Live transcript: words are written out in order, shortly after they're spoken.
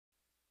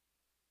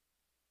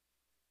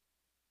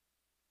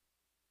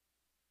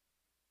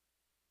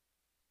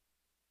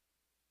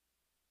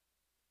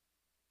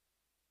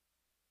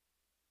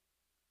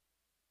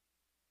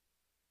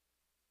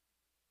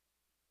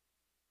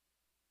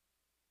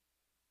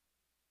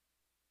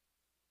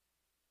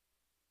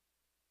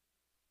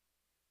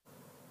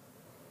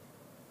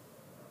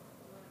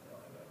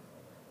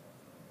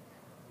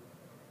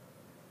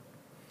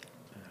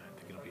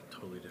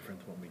totally different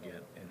than what we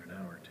get in an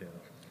hour, too.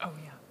 Oh,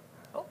 yeah.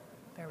 Oh,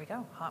 there we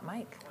go. Hot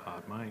mic.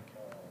 Hot mic.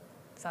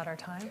 Is that our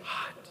time?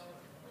 Hot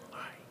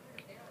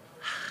mic.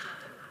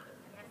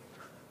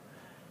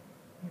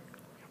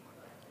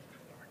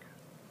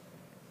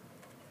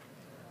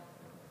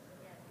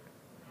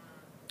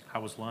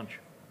 How was lunch?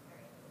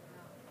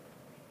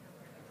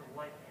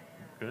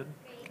 Good?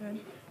 Good.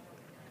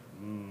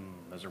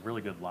 There's a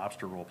really good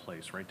lobster roll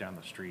place right down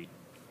the street.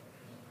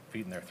 I've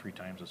eaten there 3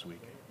 times this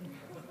week.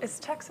 Is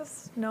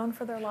Texas known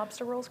for their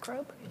lobster rolls,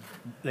 Crobe?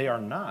 They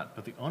are not,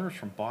 but the owner's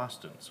from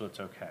Boston, so it's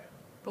okay.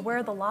 But where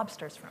are the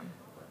lobsters from?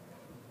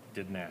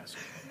 Didn't ask.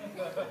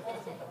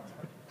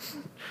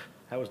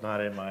 That was not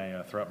in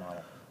my threat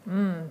model.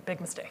 Big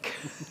mistake.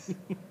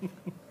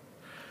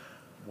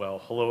 Well,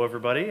 hello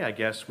everybody. I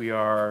guess we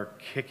are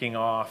kicking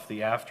off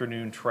the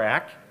afternoon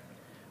track.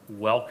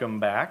 Welcome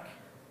back.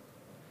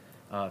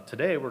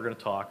 Today we're going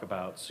to talk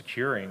about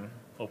securing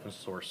open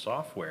source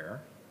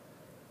software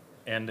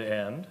end to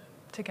end.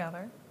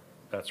 Together.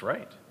 That's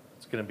right.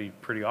 It's going to be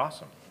pretty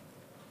awesome.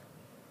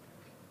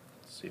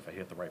 Let's see if I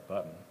hit the right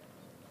button.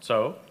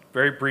 So,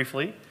 very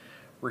briefly,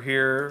 we're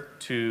here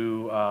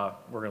to,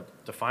 we're going to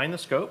define the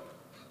scope.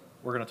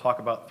 We're going to talk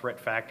about threat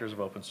factors of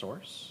open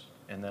source.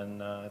 And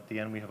then at the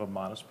end, we have a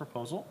modest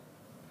proposal.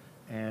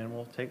 And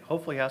we'll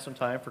hopefully have some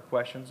time for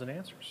questions and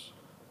answers.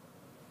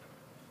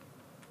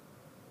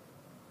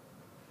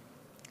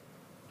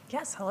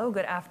 Yes, hello,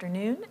 good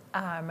afternoon.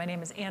 My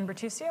name is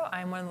Bertucio.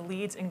 I'm one of the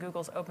leads in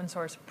Google's Open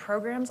Source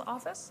Programs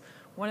Office.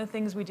 One of the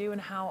things we do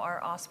and how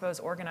our OSPO is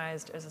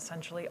organized is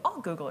essentially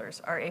all Googlers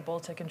are able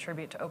to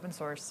contribute to open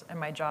source, and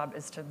my job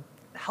is to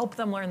help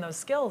them learn those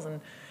skills and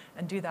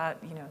do that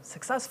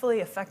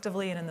successfully,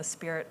 effectively, and in the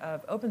spirit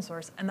of open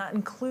source, and that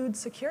includes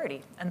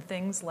security and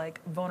things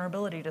like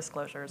vulnerability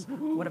disclosures,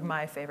 one of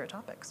my favorite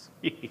topics.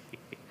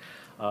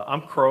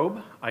 I'm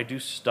Crobe. I do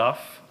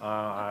stuff.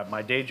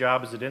 My day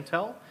job is at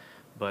Intel.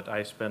 But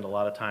I spend a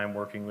lot of time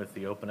working with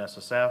the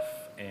OpenSSF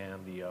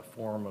and the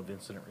Forum of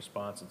Incident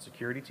Response and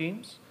Security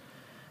teams.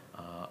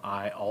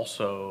 I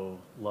also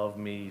love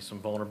me some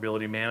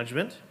vulnerability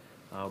management.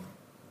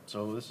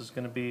 So this is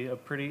going to be a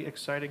pretty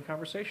exciting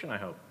conversation, I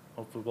hope.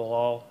 Hopefully we'll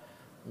all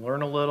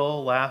learn a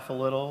little, laugh a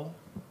little.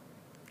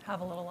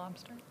 Have a little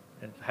lobster.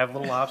 And have a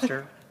little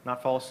lobster,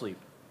 not fall asleep.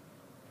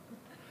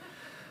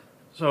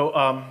 So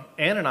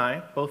Ann and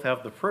I both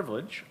have the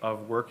privilege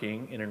of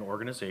working in an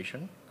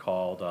organization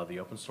called the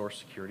Open Source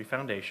Security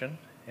Foundation.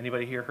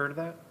 Anybody here heard of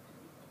that?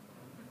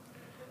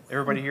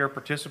 Everybody here a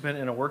participant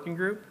in a working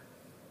group?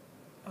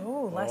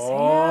 Oh, less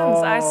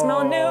hands. I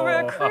smell new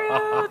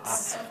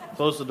recruits.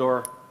 Close the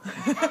door.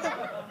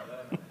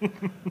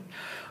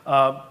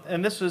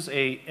 And this is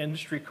an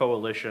industry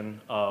coalition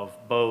of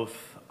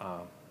both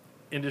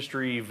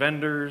industry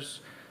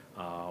vendors,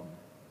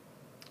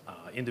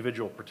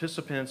 individual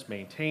participants,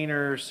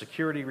 maintainers,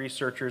 security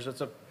researchers.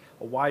 It's a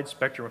wide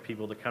spectrum of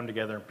people that come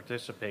together and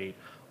participate,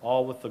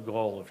 all with the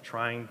goal of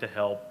trying to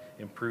help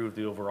improve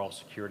the overall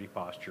security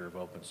posture of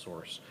open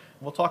source.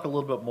 And we'll talk a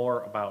little bit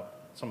more about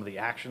some of the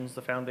actions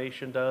the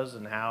foundation does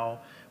and how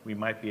we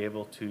might be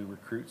able to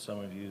recruit some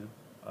of you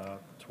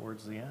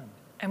towards the end.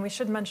 And we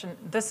should mention,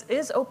 this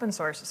is open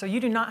source, so you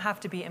do not have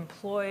to be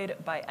employed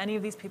by any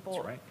of these people.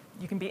 That's right.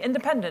 You can be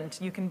independent,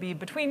 you can be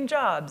between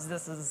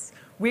jobs.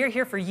 We're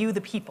here for you,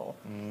 the people.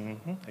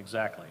 Mm-hmm,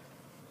 exactly.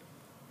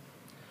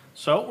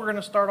 So we're going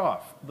to start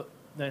off,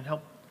 then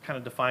help kind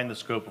of define the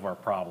scope of our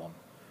problem.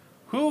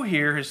 Who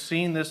here has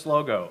seen this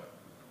logo?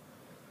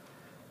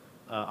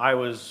 I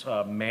was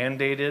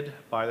mandated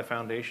by the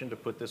foundation to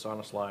put this on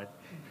a slide.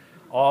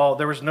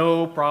 There was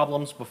no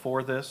problems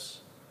before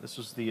this. This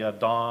was the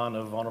dawn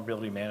of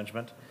vulnerability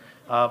management.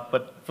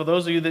 But for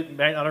those of you that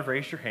might not have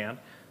raised your hand,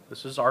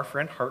 this is our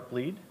friend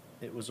Heartbleed.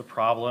 It was a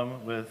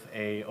problem with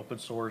an open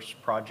source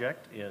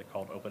project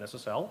called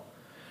OpenSSL,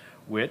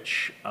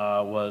 which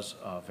was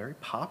very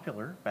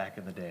popular back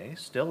in the day,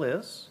 still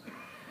is.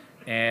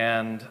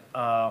 And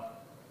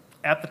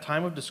at the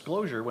time of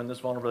disclosure, when this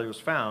vulnerability was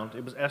found,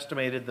 it was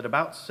estimated that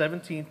about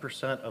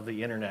 17% of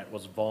the internet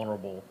was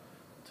vulnerable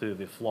to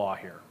the flaw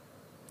here.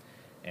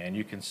 And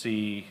you can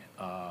see,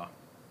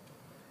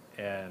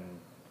 and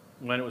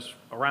when it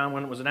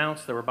was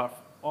announced, there were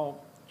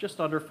about just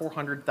under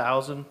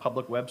 400,000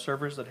 public web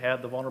servers that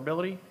had the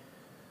vulnerability.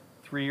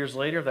 3 years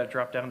later, that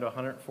dropped down to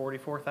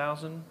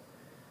 144,000.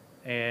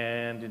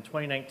 And in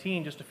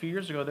 2019, just a few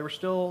years ago, there were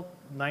still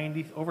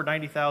over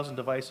 90,000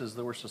 devices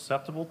that were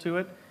susceptible to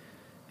it.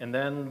 And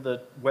then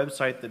the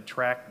website that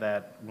tracked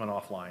that went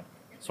offline.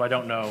 So I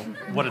don't know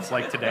what it's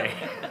like today.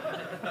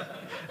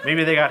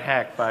 Maybe they got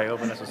hacked by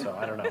OpenSSL,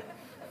 I don't know.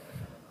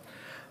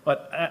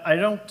 But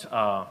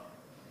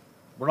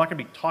we're not going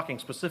to be talking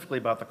specifically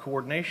about the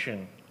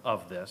coordination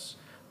of this,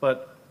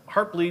 but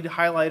Heartbleed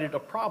highlighted a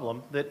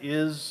problem that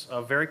is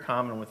very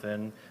common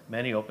within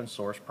many open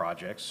source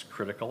projects,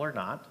 critical or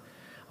not.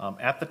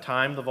 At the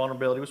time the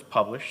vulnerability was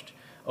published,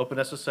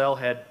 OpenSSL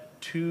had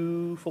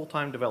 2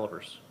 full-time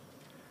developers,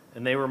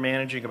 and they were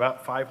managing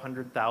about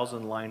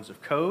 500,000 lines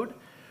of code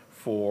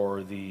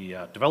for the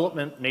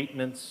development,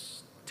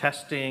 maintenance,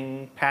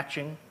 testing,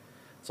 patching.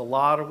 It's a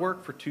lot of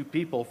work for two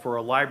people for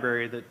a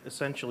library that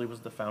essentially was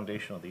the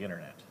foundation of the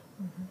internet.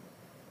 Mm-hmm.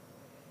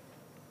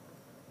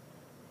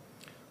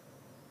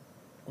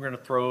 We're going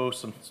to throw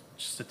some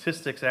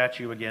statistics at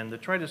you again to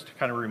try just to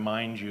kind of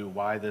remind you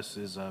why this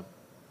is a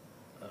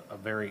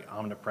very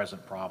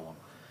omnipresent problem.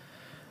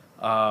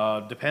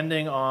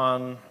 Depending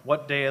on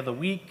what day of the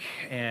week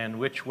and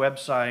which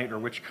website or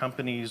which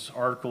company's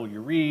article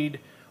you read,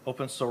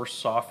 open source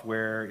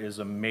software is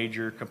a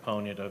major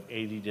component of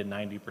 80 to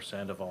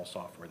 90% of all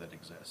software that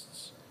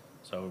exists.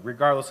 So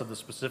regardless of the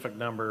specific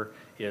number,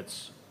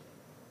 it's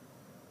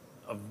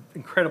an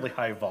incredibly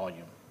high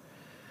volume.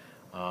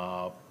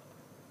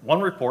 One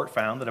report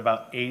found that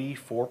about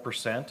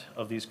 84%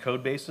 of these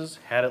code bases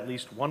had at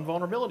least one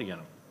vulnerability in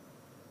them.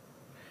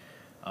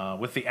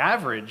 With the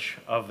average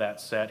of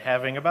that set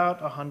having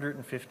about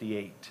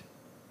 158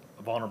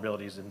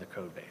 vulnerabilities in the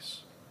code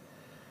base.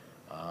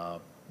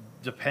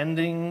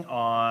 Depending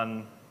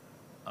on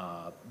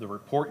the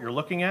report you're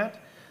looking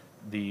at,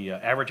 the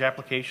average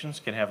applications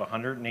can have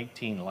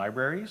 118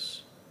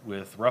 libraries,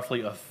 with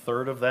roughly a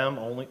third of them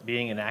only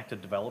being in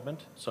active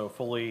development. So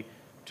fully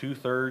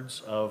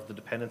 2/3 of the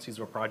dependencies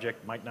of a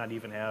project might not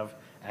even have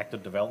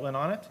active development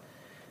on it.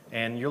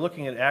 And you're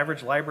looking at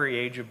average library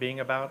age of being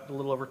about a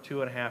little over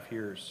 2.5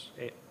 years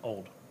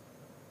old.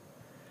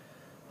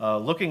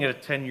 Looking at a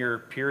 10-year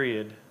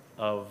period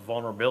of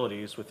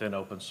vulnerabilities within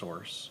open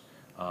source,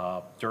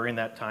 during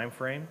that time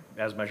frame,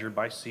 as measured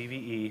by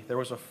CVE, there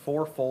was a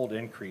 4-fold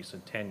increase in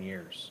 10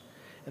 years.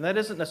 And that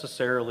isn't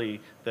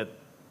necessarily that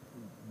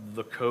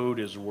the code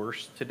is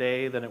worse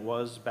today than it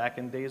was back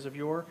in days of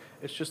yore.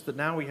 It's just that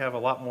now we have a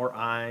lot more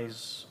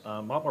eyes,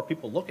 a lot more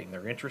people looking.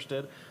 They're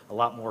interested, a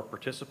lot more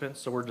participants,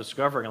 so we're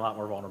discovering a lot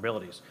more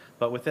vulnerabilities.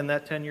 But within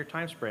that 10-year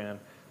time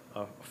span,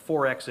 a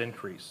 4x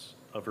increase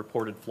of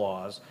reported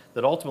flaws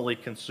that ultimately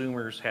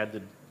consumers had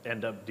to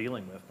end up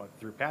dealing with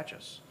through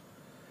patches.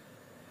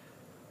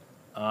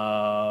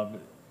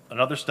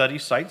 Another study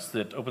cites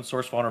that open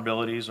source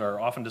vulnerabilities are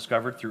often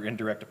discovered through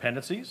indirect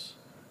dependencies,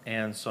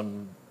 and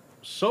some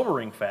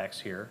sobering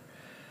facts here.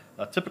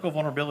 A typical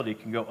vulnerability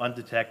can go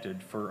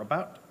undetected for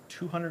about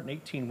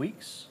 218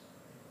 weeks.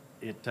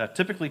 It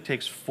typically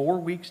takes 4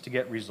 weeks to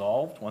get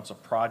resolved once a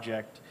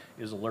project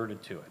is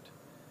alerted to it.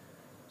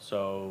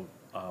 So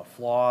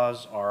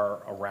flaws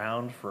are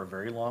around for a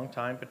very long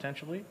time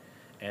potentially,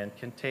 and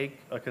can take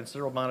a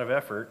considerable amount of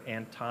effort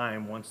and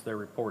time once they're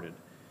reported.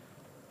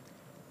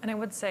 And I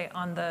would say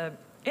on the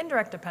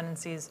indirect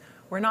dependencies,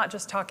 we're not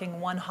just talking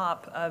one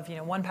hop of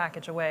one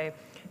package away.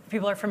 If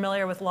people are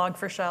familiar with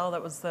Log4Shell,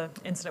 that was the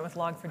incident with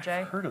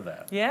Log4j. I've heard of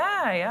that.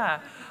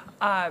 Yeah.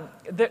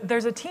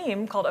 There's a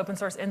team called Open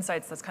Source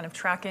Insights that's kind of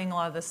tracking a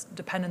lot of this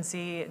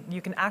dependency.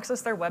 You can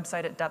access their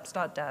website at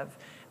deps.dev.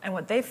 And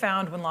what they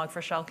found when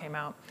Log4Shell came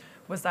out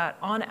was that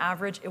on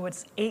average, it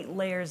was 8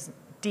 layers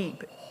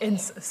deep in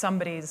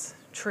somebody's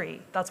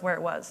tree. That's where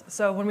it was.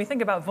 So when we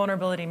think about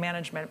vulnerability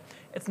management,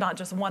 it's not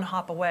just one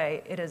hop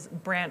away. It is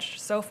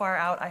branched so far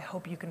out, I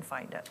hope you can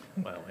find it.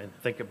 Well, and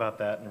think about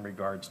that in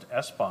regards to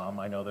SBOM.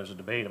 I know there's a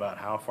debate about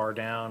how far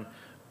down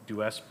do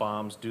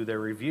SBOMs do their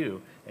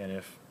review. And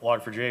if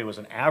Log4j was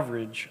an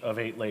average of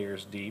 8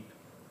 layers deep,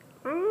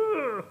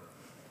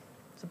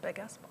 It's a big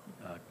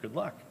SBOM. Good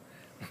luck.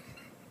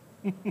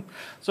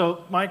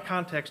 So my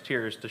context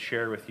here is to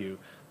share with you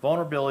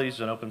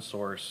vulnerabilities in open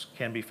source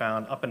can be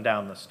found up and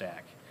down the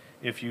stack.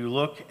 If you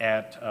look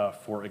at,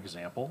 for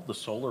example, the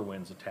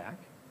SolarWinds attack,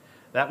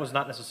 that was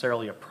not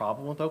necessarily a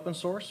problem with open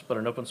source, but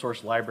an open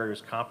source library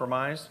was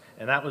compromised,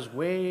 and that was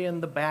way in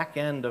the back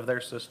end of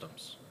their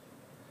systems.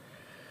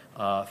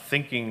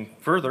 Thinking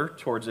further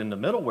towards into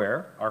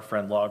middleware, our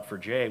friend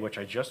Log4j, which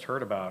I just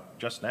heard about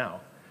just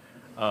now,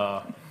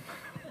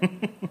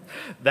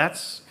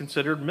 that's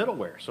considered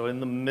middleware, so in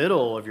the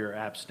middle of your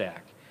app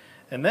stack.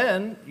 And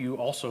then you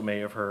also may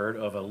have heard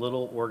of a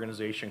little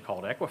organization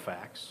called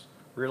Equifax.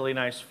 Really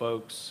nice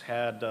folks,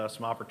 had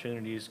some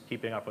opportunities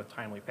keeping up with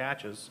timely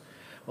patches.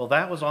 Well,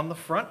 that was on the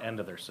front end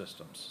of their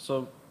systems.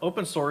 So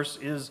open source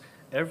is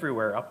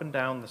everywhere, up and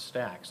down the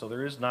stack. So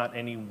there is not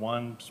any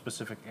one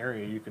specific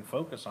area you can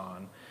focus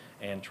on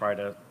and try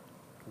to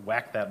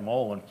whack that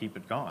mole and keep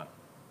it gone.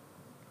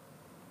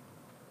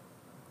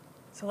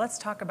 So let's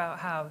talk about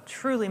how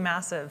truly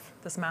massive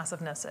this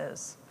massiveness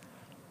is.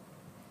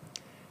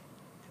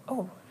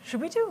 Oh,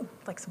 should we do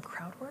like some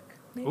crowd work?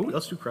 Maybe? Ooh,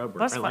 let's do crowd work.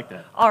 That's I fun. like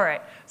that. All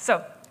right.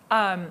 So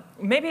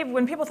maybe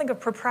when people think of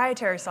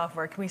proprietary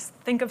software, can we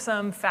think of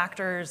some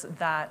factors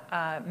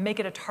that make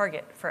it a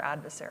target for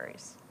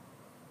adversaries?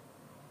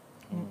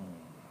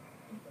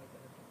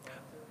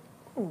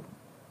 Ooh,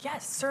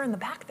 yes, sir, in the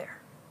back there.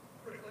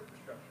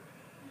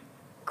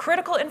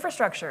 Critical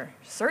infrastructure,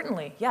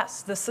 certainly,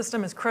 yes. This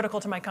system is critical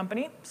to my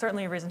company,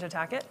 certainly a reason to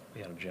attack it.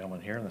 We had a gentleman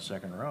here in the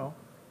second row.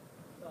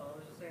 No, I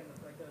was just saying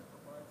the fact that it's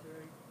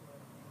proprietary,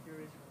 I'm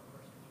curious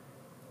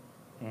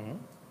for the person.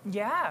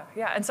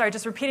 Yeah. And sorry,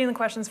 just repeating the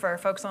questions for our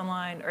folks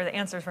online, or the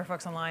answers for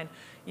folks online.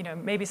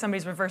 Maybe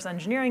somebody's reverse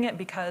engineering it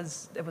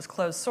because it was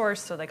closed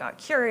source, so they got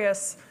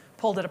curious,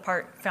 pulled it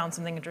apart, found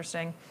something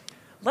interesting.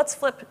 Let's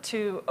flip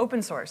to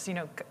open source.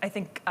 I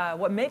think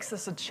what makes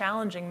this a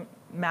challenging,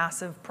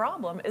 massive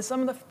problem is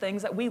some of the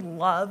things that we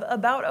love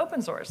about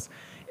open source.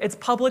 It's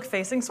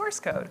public-facing source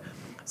code.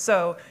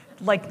 So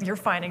like your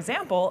fine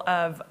example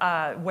of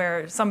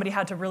where somebody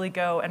had to really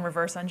go and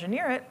reverse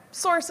engineer it,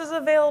 source is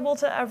available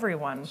to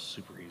everyone.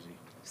 Super easy.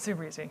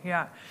 Super easy,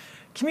 yeah.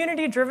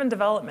 Community-driven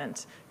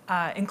development,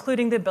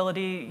 including the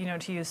ability,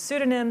 to use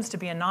pseudonyms, to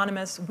be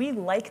anonymous. We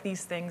like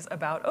these things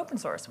about open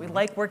source. We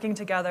like working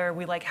together.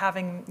 We like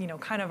having,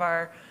 kind of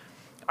our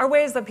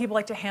ways that people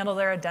like to handle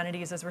their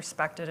identities is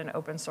respected in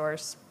open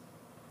source.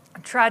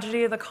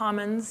 Tragedy of the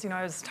commons.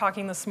 I was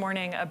talking this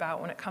morning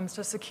about when it comes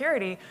to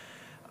security,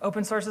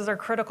 open sources are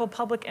critical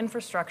public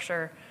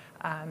infrastructure.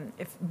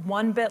 If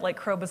one bit, like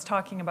Crow was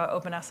talking about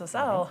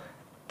OpenSSL,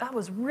 that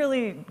was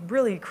really,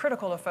 really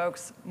critical to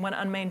folks when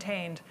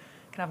unmaintained,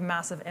 can have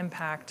massive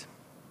impact.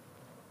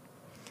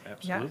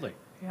 Absolutely.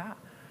 Yeah.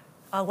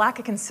 A lack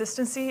of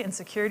consistency in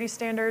security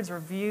standards,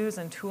 reviews,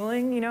 and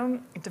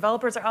tooling.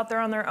 Developers are out there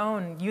on their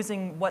own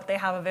using what they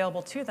have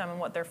available to them and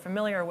what they're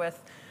familiar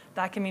with.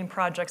 That can mean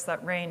projects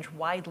that range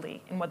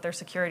widely in what their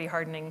security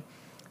hardening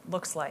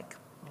looks like.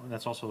 And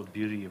that's also the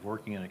beauty of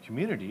working in a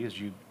community is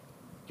you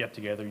get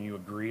together and you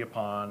agree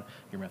upon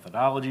your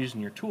methodologies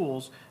and your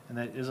tools, and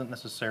that isn't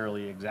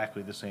necessarily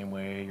exactly the same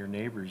way your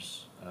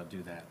neighbors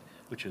do that,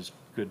 which is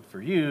good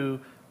for you,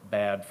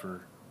 bad for,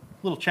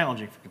 a little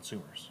challenging for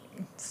consumers.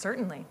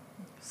 Certainly,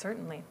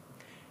 certainly.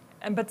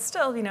 But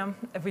still,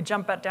 if we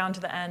jump back down to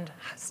the end,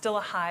 still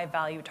a high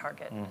value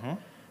target.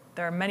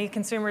 There are many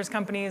consumers,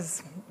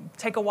 companies,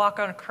 take a walk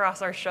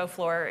across our show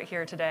floor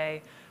here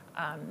today.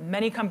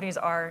 Many companies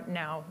are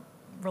now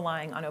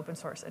relying on open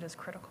source. It is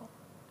critical.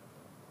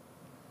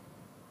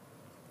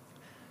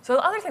 So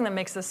the other thing that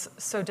makes this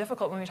so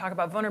difficult when we talk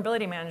about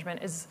vulnerability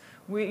management is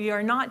we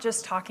are not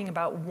just talking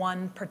about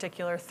one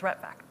particular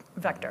threat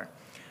vector.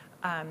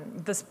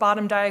 This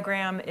bottom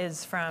diagram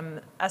is from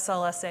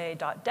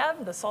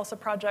slsa.dev, the SALSA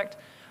project.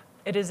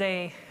 It is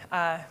a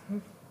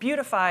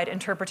beautified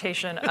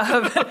interpretation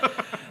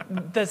of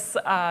this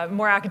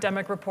more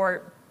academic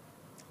report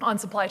on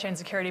supply chain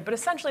security, but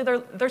essentially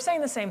they're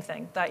saying the same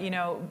thing, that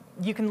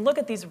you can look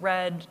at these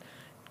red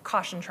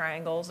caution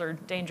triangles or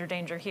danger,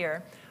 danger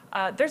here.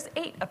 There's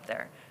 8 up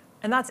there,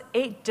 and that's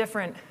 8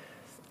 different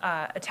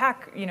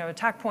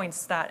attack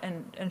points that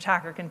an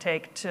attacker can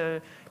take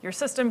to your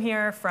system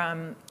here,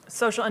 from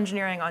social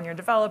engineering on your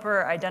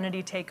developer,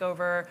 identity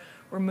takeover.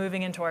 We're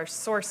moving into our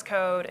source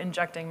code,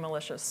 injecting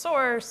malicious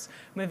source,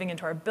 moving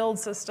into our build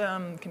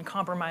system, can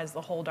compromise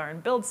the whole darn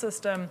build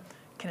system,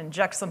 can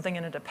inject something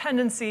in a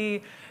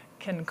dependency,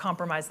 can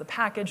compromise the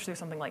package through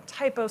something like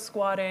typo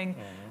squatting,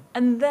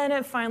 and then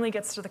it finally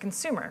gets to the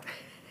consumer.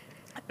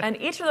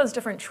 And each of those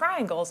different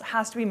triangles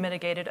has to be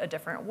mitigated a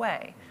different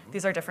way.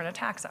 These are different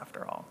attacks,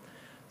 after all.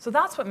 So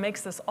that's what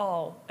makes this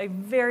all a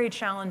very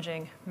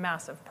challenging,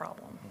 massive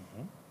problem.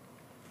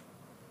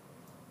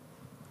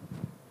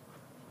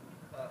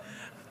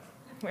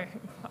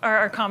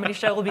 Our comedy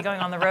show will be going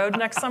on the road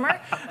next summer.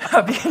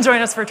 Hope you can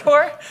join us for a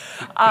tour.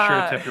 Be sure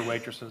to tip your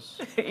waitresses.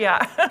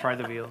 Yeah. Try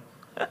the veal.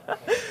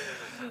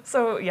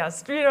 So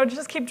yes,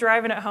 just keep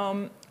driving it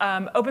home.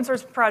 Open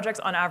source projects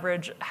on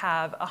average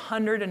have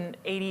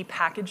 180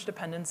 package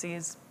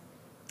dependencies.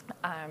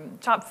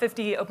 Top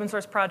 50 open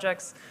source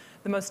projects,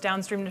 the most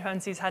downstream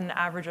dependencies had an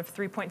average of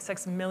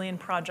 3.6 million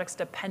projects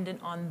dependent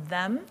on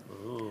them.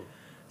 Ooh.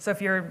 So if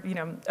you're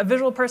a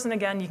visual person,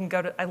 again, you can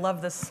go to, I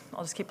love this,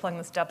 I'll just keep plugging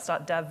this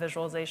deps.dev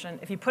visualization.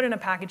 If you put in a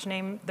package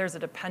name, there's a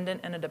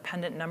dependent and a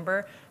dependent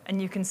number,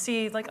 and you can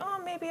see like,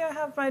 oh, maybe I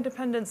have my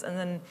dependents and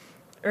then,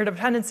 or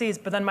dependencies,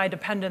 but then my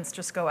dependents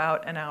just go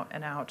out and out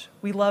and out.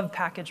 We love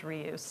package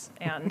reuse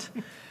and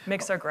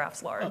makes our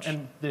graphs large.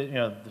 And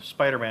the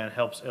Spider-Man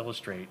helps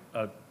illustrate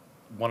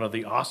one of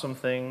the awesome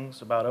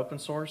things about open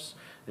source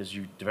is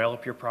you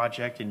develop your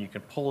project and you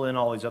can pull in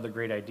all these other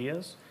great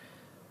ideas.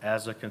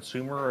 As a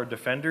consumer or a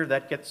defender,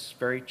 that gets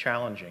very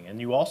challenging.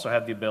 And you also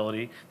have the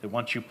ability that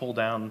once you pull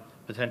down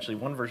potentially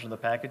one version of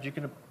the package, you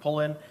can pull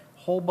in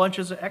whole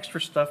bunches of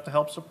extra stuff to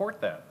help support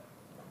that.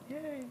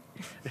 Yay.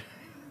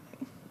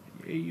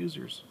 Yay,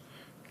 users.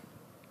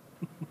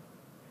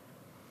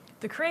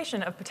 The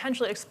creation of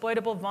potentially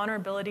exploitable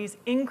vulnerabilities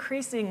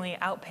increasingly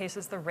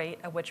outpaces the rate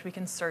at which we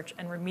can search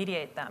and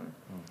remediate them.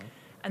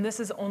 And this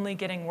is only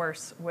getting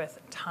worse with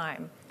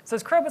time. So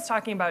as Crow was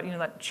talking about,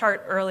 that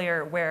chart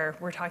earlier where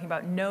we're talking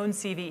about known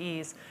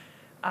CVEs,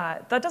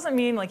 that doesn't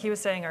mean, like he was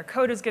saying, our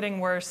code is getting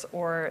worse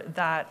or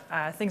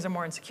that things are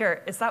more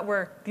insecure. It's that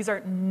these are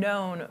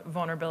known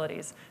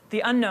vulnerabilities.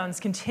 The unknowns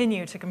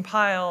continue to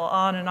compile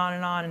on and on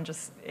and on and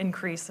just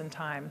increase in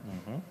time.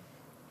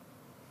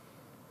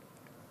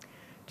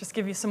 Just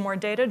give you some more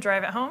data,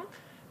 drive it home.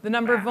 The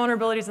number of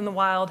vulnerabilities in the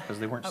wild. Because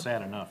they weren't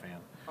sad enough, Ann.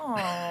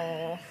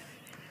 Oh.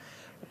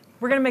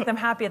 We're going to make them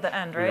happy at the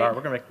end, right? We are.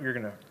 You're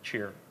going to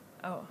cheer.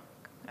 Oh,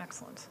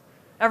 excellent.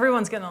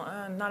 Everyone's going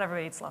to, not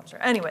everybody eats lobster.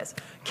 Anyways,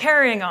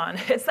 carrying on.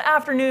 It's the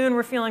afternoon,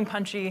 we're feeling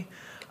punchy.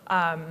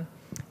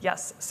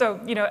 Yes,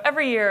 so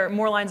every year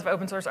more lines of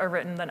open source are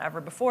written than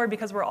ever before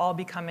because we're all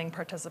becoming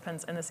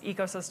participants in this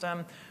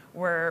ecosystem.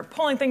 We're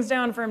pulling things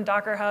down from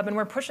Docker Hub and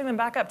we're pushing them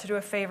back up to do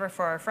a favor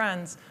for our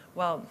friends.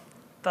 Well,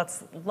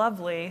 that's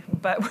lovely,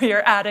 but we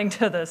are adding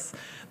to this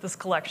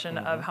collection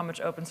of how much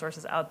open source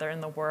is out there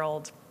in the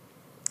world.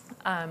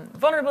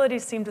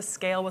 Vulnerabilities seem to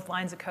scale with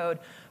lines of code,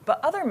 but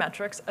other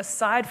metrics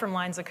aside from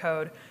lines of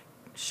code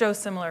show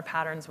similar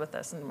patterns with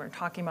this, and we're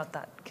talking about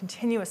that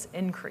continuous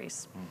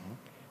increase.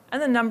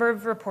 And the number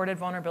of reported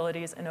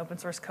vulnerabilities in open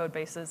source code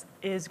bases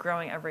is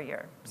growing every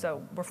year.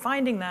 So we're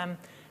finding them.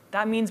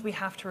 That means we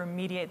have to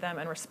remediate them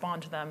and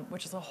respond to them,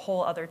 which is a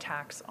whole other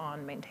tax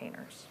on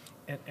maintainers.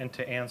 And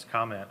to Ann's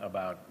comment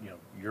about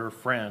your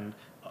friend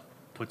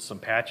put some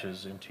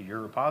patches into your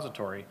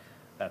repository,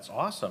 that's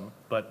awesome,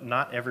 but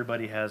not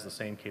everybody has the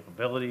same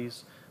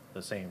capabilities,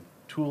 the same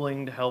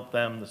tooling to help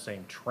them, the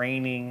same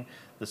training,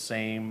 the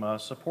same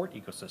support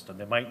ecosystem.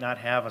 They might not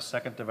have a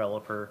second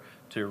developer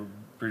to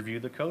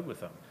review the code with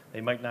them. They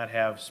might not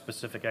have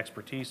specific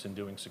expertise in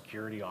doing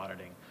security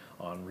auditing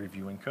on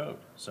reviewing code.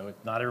 So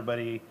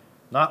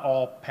not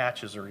all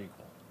patches are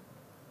equal.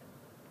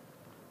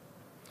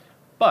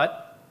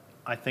 But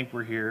I think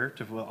we're here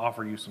to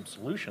offer you some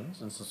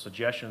solutions and some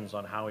suggestions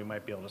on how we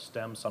might be able to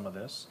stem some of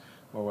this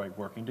while we're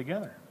working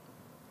together.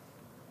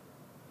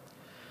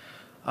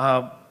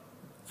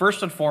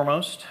 First and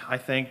foremost, I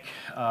think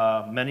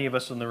many of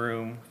us in the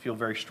room feel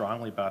very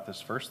strongly about this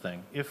first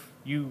thing. If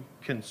you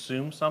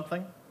consume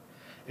something,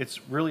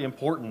 it's really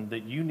important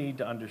that you need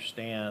to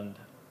understand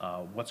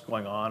what's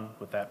going on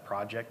with that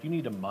project. You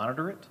need to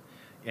monitor it,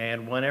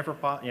 and whenever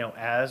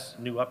as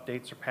new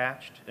updates are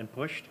patched and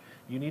pushed,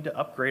 you need to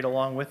upgrade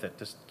along with it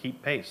to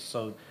keep pace,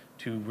 so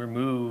to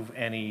remove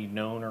any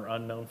known or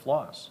unknown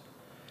flaws.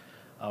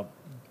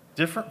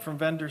 Different from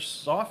vendor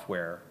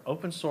software,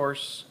 open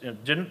source,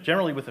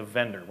 generally with a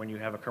vendor, when you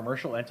have a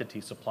commercial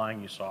entity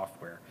supplying you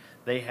software,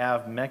 they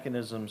have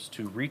mechanisms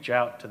to reach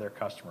out to their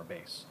customer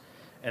base.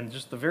 And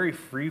just the very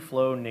free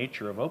flow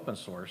nature of open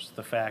source,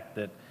 the fact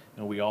that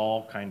we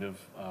all kind of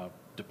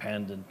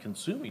depend and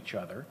consume each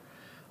other,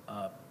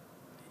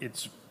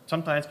 it's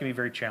sometimes can be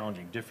very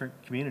challenging. Different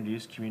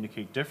communities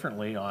communicate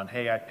differently on,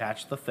 hey, I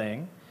patched the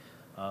thing.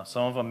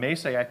 Some of them may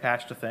say I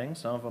patched a thing.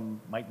 Some of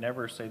them might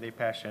never say they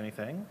patched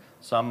anything.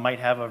 Some might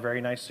have a very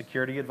nice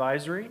security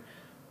advisory.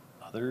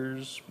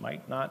 Others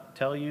might not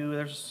tell you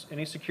there's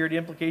any security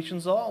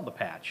implications at all of the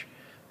patch.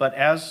 But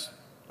as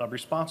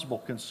responsible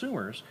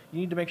consumers, you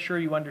need to make sure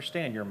you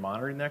understand you're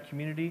monitoring that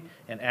community,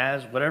 and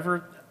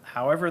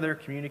however they're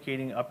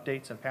communicating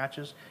updates and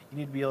patches, you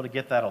need to be able to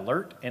get that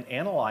alert and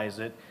analyze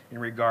it in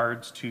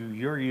regards to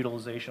your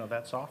utilization of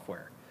that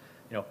software.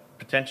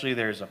 Potentially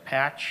there's a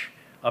patch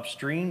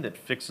upstream that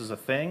fixes a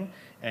thing,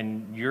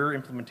 and your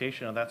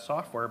implementation of that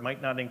software might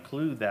not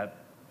include that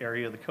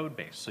area of the code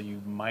base, so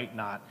you might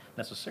not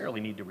necessarily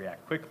need to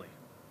react quickly.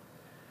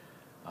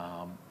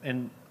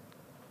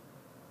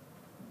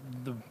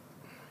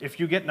 If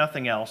you get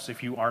nothing else,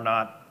 if you are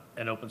not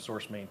an open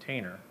source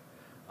maintainer,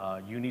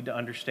 you need to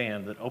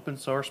understand that open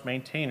source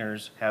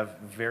maintainers have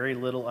very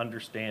little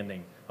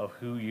understanding of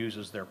who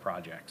uses their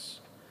projects.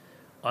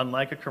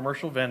 Unlike a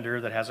commercial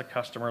vendor that has a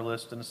customer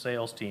list and a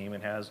sales team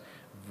and has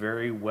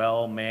very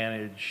well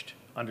managed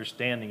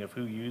understanding of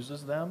who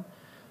uses them,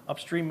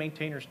 upstream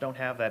maintainers don't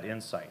have that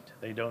insight.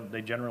 They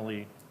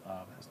generally,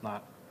 it's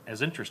not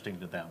as interesting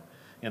to them.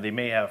 They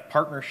may have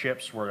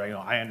partnerships where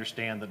I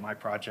understand that my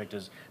project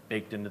is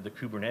baked into the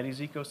Kubernetes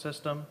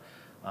ecosystem,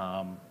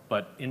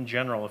 but in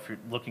general, if you're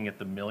looking at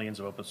the millions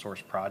of open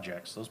source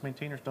projects, those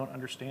maintainers don't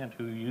understand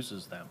who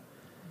uses them.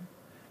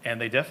 And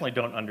they definitely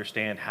don't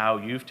understand how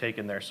you've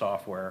taken their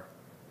software,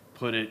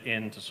 put it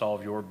in to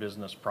solve your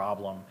business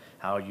problem,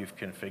 how you've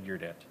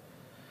configured it.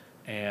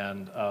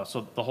 And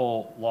so the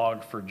whole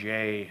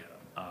Log4j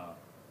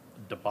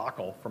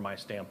debacle, from my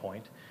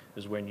standpoint,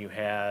 is when you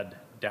had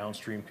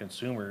downstream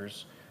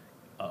consumers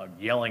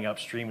yelling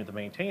upstream at the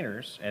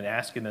maintainers and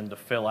asking them to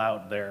fill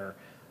out their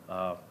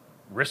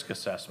risk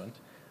assessment.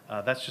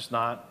 That's just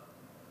not,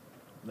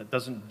 that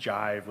doesn't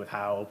jive with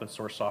how open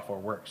source software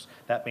works.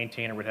 That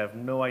maintainer would have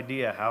no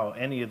idea how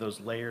any of those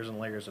layers and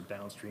layers of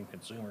downstream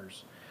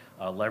consumers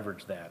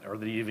leverage that, or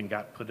that even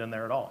got put in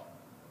there at all.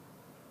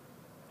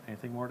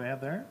 Anything more to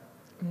add there?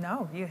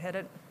 No, you hit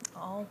it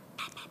all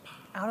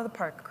out of the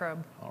park,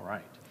 Krob. All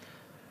right.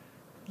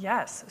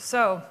 Yes,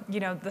 so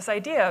this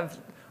idea of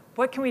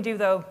what can we do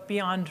though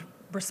beyond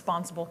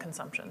responsible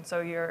consumption?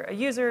 So you're a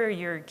user,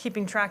 you're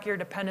keeping track of your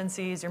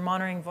dependencies, you're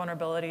monitoring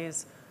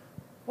vulnerabilities.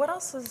 What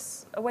else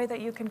is a way that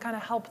you can kind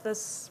of help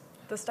this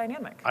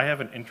dynamic? I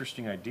have an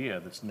interesting idea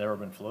that's never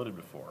been floated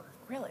before.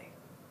 Really?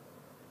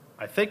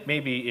 I think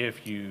maybe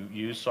if you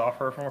use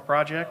software from a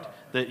project,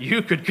 that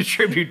you could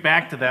contribute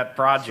back to that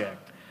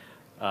project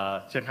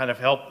to kind of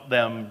help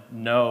them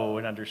know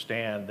and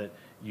understand that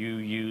you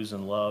use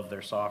and love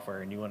their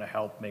software and you want to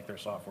help make their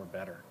software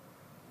better.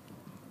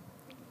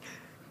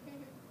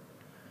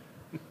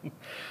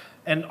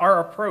 And our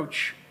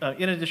approach,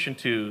 in addition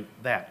to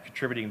that,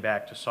 contributing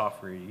back to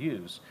software you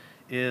use,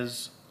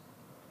 is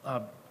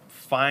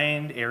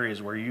find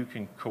areas where you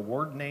can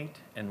coordinate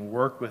and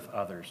work with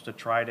others to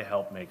try to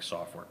help make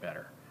software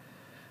better.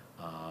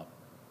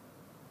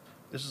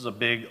 This is a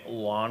big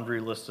laundry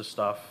list of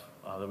stuff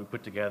that we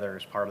put together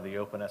as part of the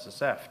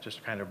OpenSSF,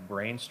 just kind of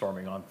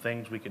brainstorming on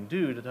things we can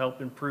do to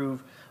help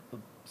improve the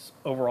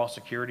overall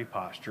security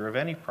posture of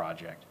any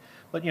project.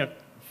 But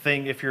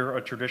if you're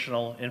a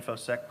traditional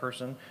InfoSec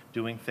person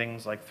doing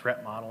things like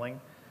threat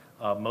modeling,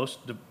 most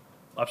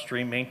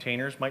upstream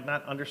maintainers might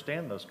not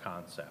understand those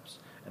concepts.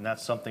 And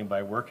that's something,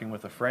 by working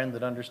with a friend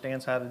that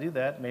understands how to do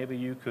that,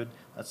 maybe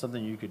that's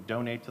something you could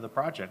donate to the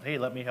project. Hey,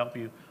 let me help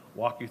you,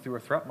 walk you through a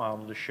threat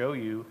model to show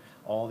you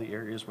all the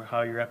areas where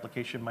how your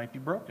application might be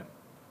broken.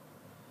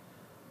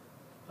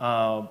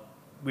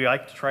 We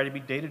like to try to be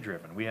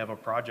data-driven. We have a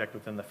project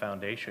within the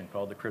foundation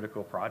called the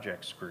Critical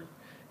Projects Group,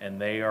 and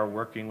they are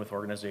working with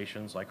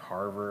organizations like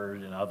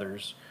Harvard and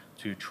others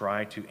to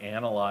try to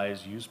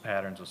analyze use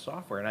patterns of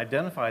software and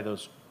identify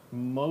those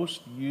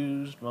most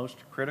used, most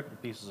critical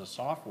pieces of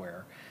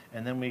software,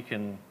 and then we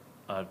can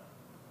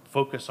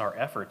focus our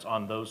efforts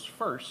on those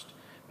first,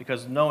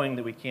 because knowing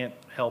that we can't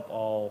help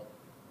all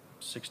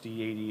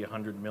 60, 80,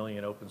 100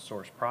 million open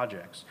source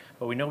projects,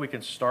 but we know we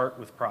can start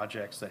with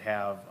projects that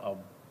have a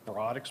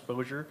broad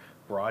exposure,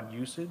 broad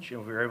usage,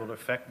 and if we're able to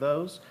affect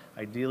those,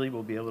 ideally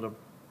we'll be able to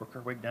work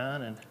our way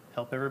down and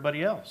help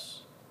everybody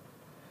else.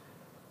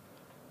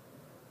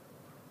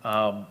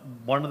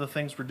 One of the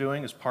things we're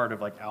doing as part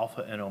of like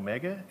Alpha and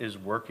Omega is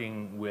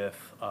working with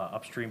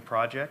upstream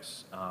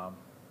projects.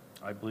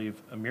 I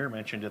believe Amir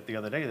mentioned it the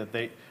other day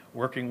that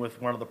working with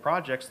one of the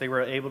projects, they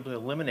were able to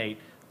eliminate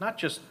not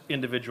just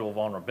individual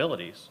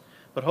vulnerabilities,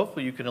 but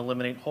hopefully you can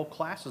eliminate whole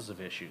classes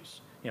of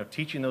issues.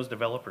 Teaching those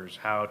developers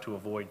how to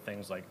avoid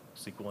things like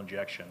SQL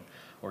injection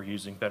or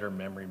using better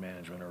memory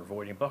management or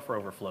avoiding buffer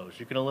overflows.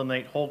 You can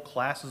eliminate whole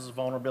classes of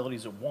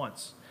vulnerabilities at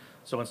once.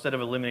 So instead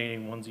of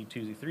eliminating 1Z,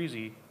 2Z,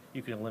 3Z,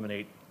 you can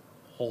eliminate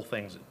whole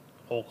things,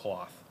 whole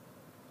cloth.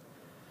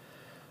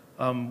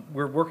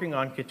 We're working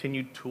on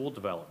continued tool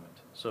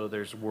development. So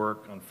there's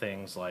work on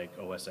things like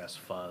OSS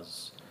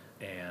Fuzz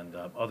and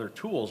other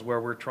tools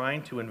where we're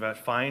trying to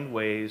find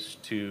ways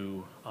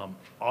to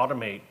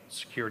automate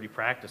security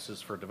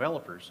practices for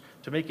developers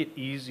to make it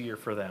easier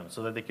for them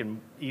so that they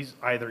can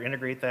either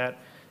integrate that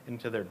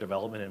into their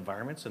development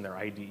environments and their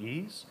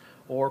IDEs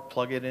or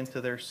plug it into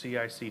their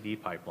CI/CD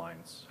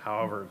pipelines,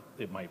 however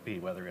it might be,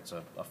 whether it's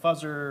a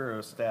fuzzer or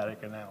a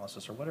static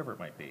analysis or whatever it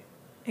might be.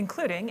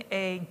 Including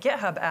a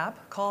GitHub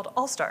app called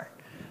Allstar.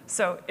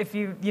 So if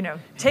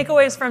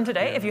takeaways from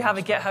today, if you have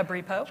a GitHub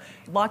repo,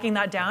 locking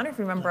that down, if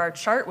you remember our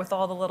chart with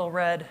all the little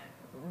red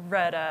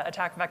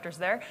attack vectors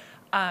there,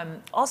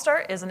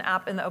 Allstar is an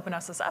app in the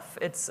OpenSSF.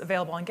 It's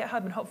available on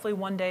GitHub, and hopefully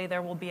one day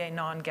there will be a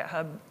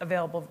non-GitHub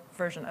available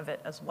version of it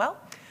as well.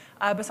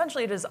 But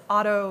essentially it is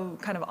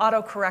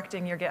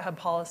auto-correcting your GitHub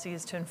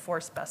policies to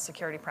enforce best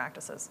security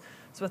practices.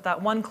 So with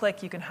that one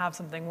click, you can have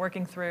something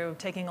working through,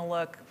 taking a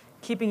look,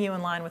 keeping you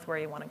in line with where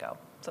you want to go.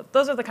 So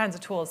those are the kinds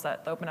of tools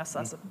that the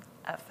OpenSSF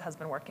has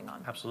been working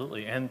on.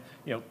 Absolutely, and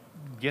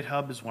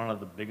GitHub is one of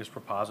the biggest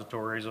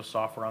repositories of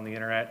software on the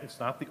internet. It's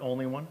not the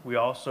only one. We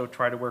also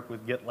try to work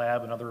with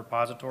GitLab and other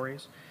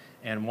repositories,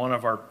 and one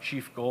of our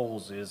chief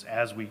goals is,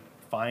 as we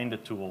find a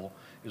tool,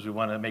 is we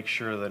want to make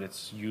sure that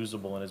it's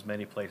usable in as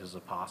many places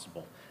as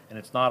possible. And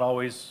it's not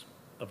always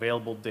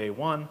available day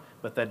one,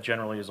 but that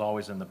generally is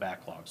always in the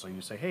backlog. So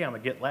you say, hey, I'm a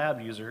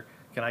GitLab user,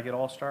 can I get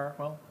Allstar?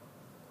 Well,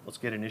 let's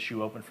get an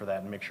issue open for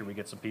that and make sure we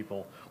get some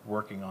people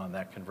working on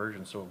that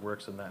conversion so it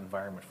works in that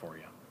environment for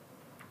you.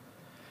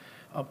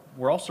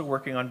 We're also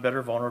working on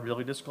better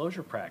vulnerability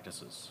disclosure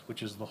practices,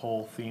 which is the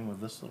whole theme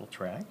of this little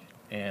track.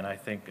 And I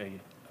think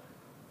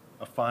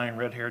a fine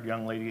red-haired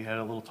young lady had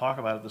a little talk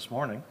about it this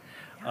morning.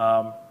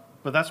 Yeah.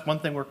 But that's one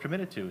thing we're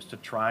committed to, is to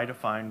try to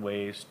find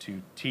ways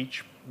to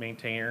teach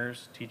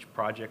maintainers, teach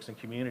projects and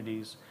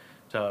communities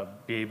to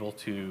be able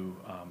to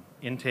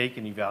intake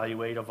and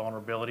evaluate a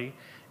vulnerability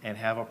and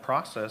have a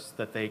process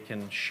that they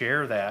can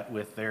share that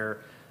with their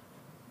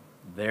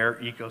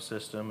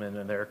ecosystem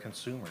and their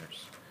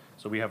consumers.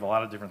 So we have a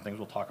lot of different things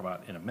we'll talk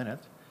about in a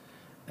minute.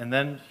 And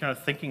then kind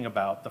of thinking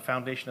about the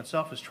foundation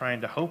itself is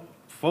trying to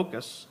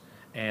focus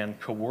and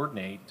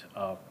coordinate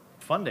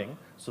funding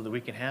so that we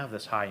can have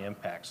this high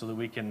impact, so that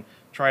we can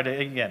try to,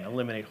 again,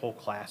 eliminate whole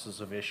classes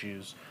of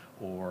issues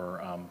or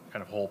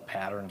kind of whole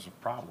patterns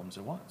of problems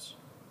at once.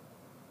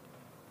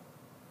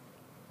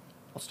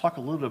 Let's talk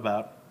a little bit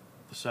about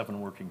the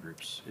 7 working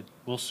groups. It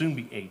will soon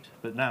be 8,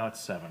 but now it's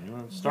 7. You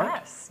want to start?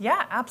 Yes,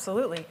 yeah,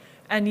 absolutely.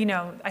 And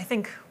I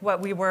think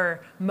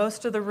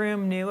most of the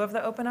room knew of the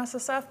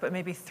OpenSSF, but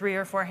maybe 3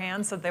 or 4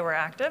 hands said they were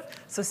active.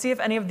 So see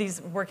if any of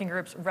these working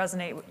groups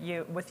resonate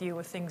with you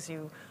with things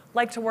you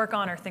like to work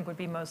on or think would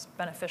be most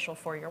beneficial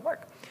for your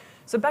work.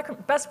 So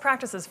best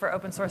practices for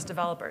open source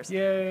developers.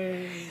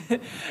 Yay!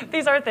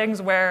 These are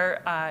things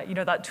where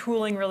that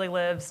tooling really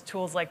lives,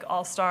 tools like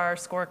Allstar,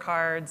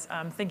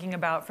 scorecards, thinking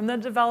about from the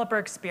developer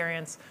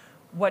experience,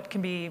 what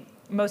can be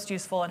most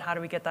useful and how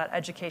do we get that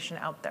education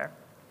out there.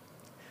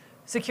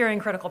 securing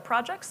critical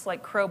projects,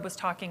 like Krob was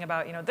talking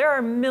about. There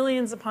are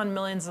millions upon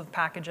millions of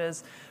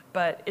packages,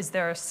 but is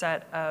there a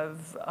set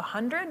of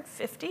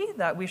 150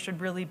 that we should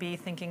really be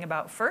thinking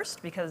about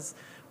first? Because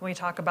when we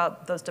talk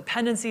about those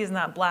dependencies and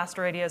that blast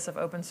radius of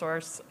open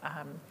source,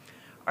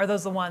 are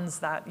those the ones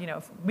that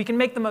we can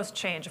make the most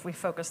change if we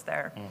focus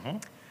there?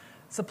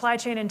 Supply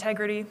chain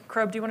integrity.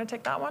 Krob, do you want to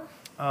take that one?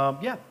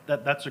 Yeah,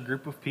 that's a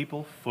group of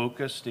people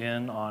focused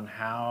in on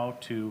how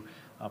to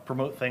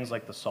promote things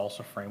like the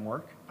SALSA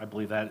framework. I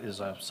believe that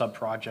is a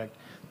sub-project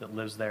that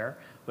lives there,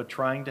 but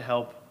trying to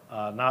help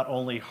not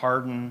only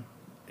harden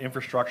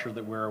infrastructure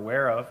that we're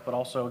aware of, but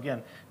also,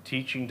 again,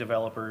 teaching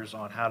developers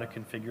on how to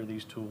configure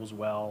these tools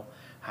well,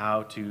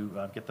 how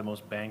to get the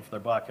most bang for their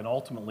buck, and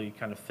ultimately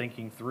kind of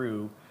thinking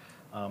through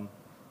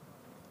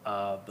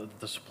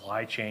the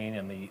supply chain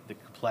and the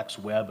complex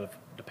web of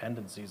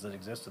dependencies that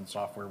exist in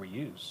software we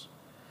use.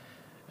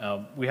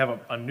 We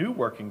have a new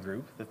working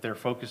group that they're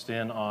focused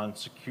in on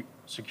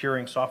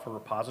securing software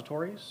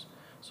repositories.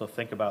 So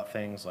think about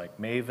things like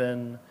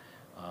Maven,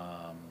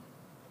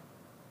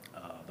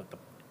 the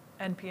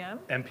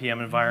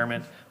NPM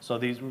environment. So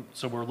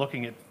we're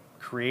looking at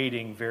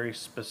creating very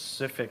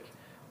specific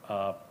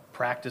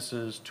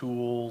practices,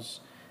 tools,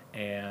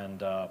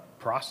 and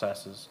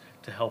processes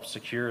to help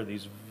secure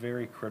these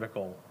very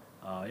critical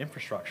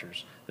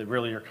infrastructures that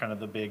really are kind of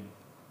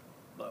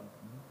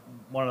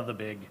one of the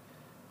big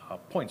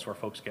points where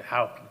folks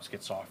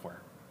get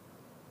software.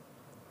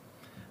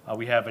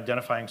 We have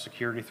identifying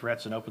security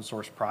threats in open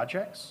source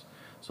projects.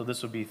 So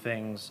this would be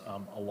things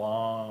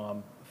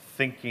along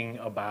thinking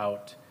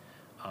about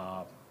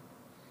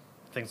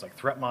things like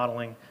threat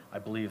modeling. I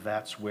believe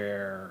that's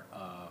where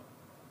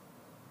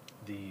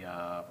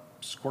the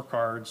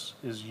scorecards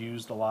is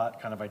used a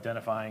lot, kind of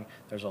identifying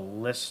there's a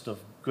list of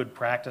good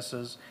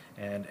practices,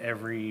 and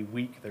every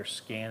week they're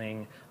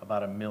scanning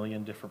about 1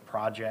 million different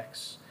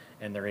projects,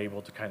 and they're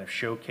able to kind of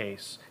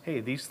showcase, hey,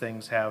 these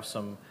things have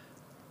some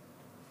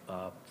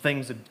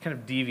things that kind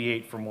of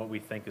deviate from what we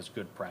think is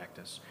good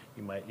practice.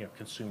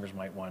 Consumers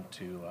might want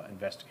to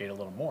investigate a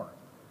little more.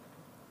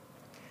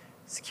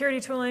 Security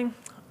tooling.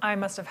 I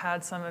must have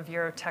had some of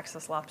your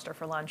Texas lobster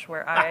for lunch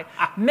where I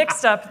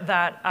mixed up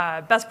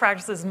that best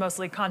practices,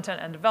 mostly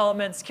content and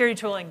development. Security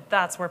tooling,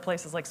 that's where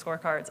places like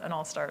Scorecards and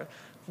All-Star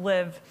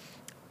live.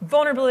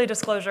 Vulnerability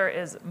disclosure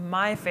is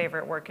my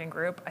favorite working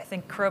group. I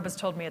think Krob has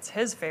told me it's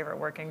his favorite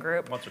working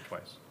group. Once or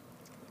twice.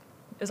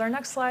 Is our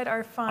next slide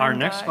our fun Our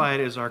next guy? slide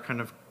is our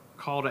kind of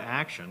call to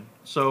action.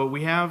 So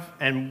we have,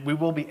 and we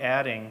will be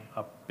adding,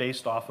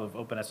 based off of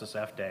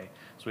OpenSSF Day.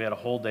 So we had a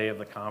whole day of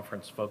the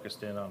conference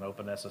focused in on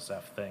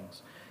OpenSSF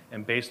things.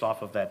 And based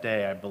off of that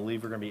day, I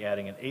believe we're going to be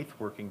adding an 8th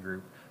working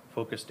group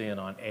focused in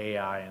on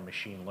AI and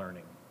machine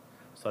learning.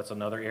 So that's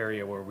another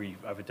area where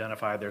I've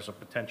identified there's a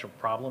potential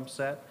problem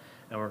set,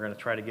 and we're going to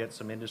try to get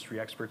some industry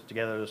experts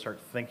together to start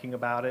thinking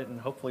about it and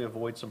hopefully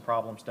avoid some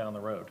problems down the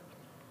road.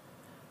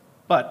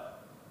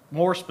 But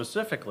more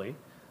specifically,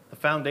 the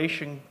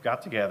foundation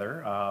got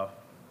together.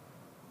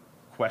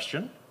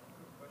 Question?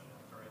 Quick question,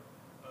 sorry.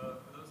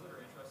 For those that are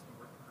interested in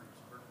working groups,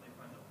 where can they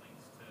find the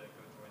links to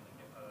go join the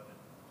GitHub and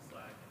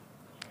Slack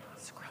and email?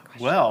 That's a great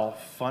question. Well,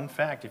 fun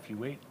fact, if you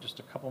wait just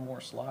a couple more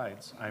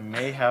slides, I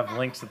may have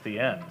links at the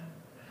end.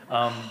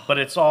 But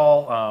it's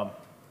all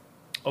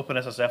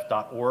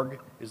openssf.org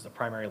is the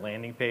primary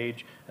landing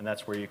page, and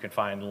that's where you can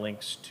find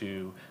links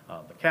to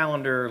the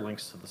calendar,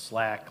 links to the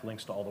Slack,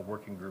 links to all the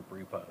working group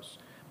repos.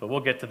 But we'll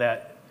get to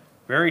that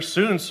very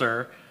soon,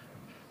 sir.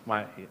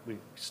 We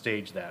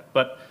staged that.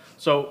 But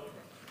so,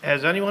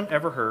 has anyone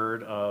ever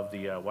heard of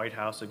the White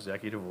House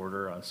executive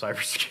order on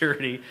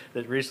cybersecurity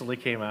that recently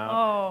came out?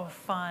 Oh,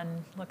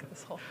 fun. Look at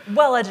this whole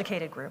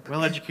well-educated group.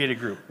 Well-educated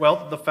group.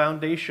 Well, the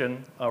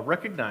foundation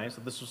recognized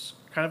that this was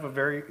kind of a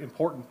very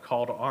important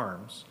call to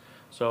arms.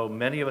 So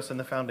many of us in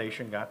the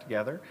foundation got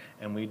together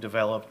and we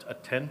developed a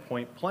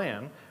 10-point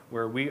plan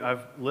where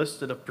I've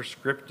listed a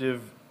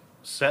prescriptive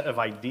set of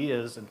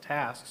ideas and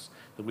tasks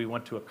that we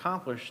want to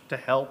accomplish to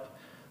help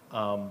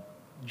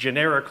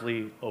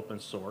generically open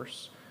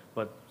source,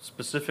 but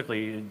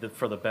specifically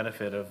for the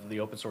benefit of the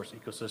open source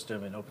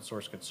ecosystem and open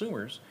source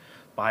consumers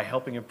by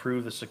helping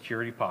improve the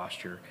security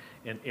posture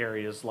in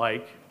areas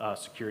like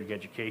security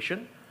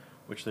education,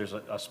 which there's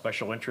a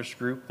special interest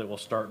group that will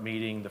start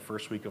meeting the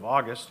first week of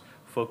August,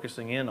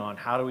 focusing in on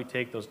how do we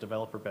take those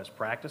developer best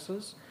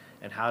practices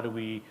and how do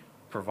we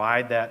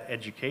provide that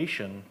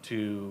education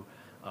to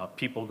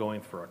people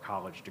going for a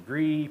college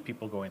degree,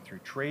 people going through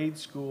trade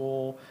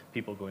school,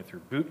 people going through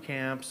boot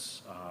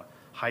camps,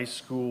 high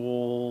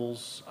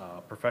schools,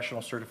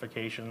 professional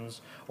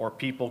certifications, or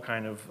people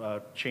kind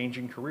of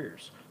changing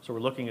careers. So we're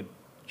looking at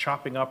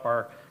chopping up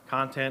our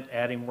content,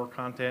 adding more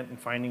content, and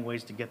finding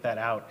ways to get that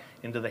out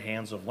into the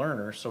hands of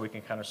learners so we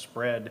can kind of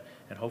spread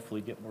and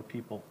hopefully get more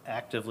people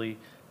actively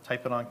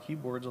typing on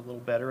keyboards a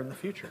little better in the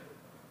future.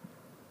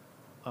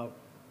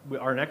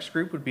 Our next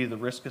group would be the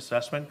risk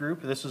assessment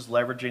group. This is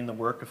leveraging the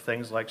work of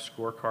things like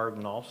Scorecard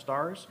and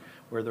All-Stars,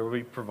 where they'll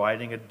be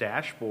providing a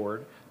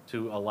dashboard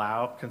to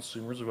allow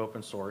consumers of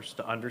open source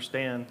to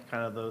understand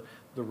kind of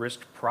the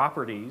risk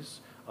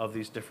properties of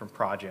these different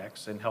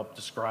projects and help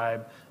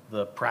describe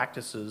the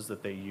practices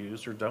that they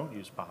use or don't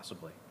use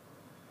possibly.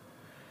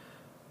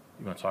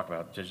 You want to talk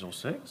about digital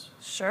SIGs?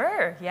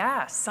 Sure,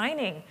 yeah,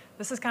 signing.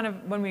 This is kind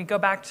of when we go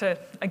back to,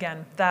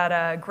 again,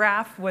 that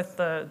graph with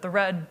the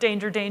red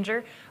danger,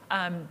 danger.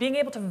 Being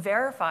able to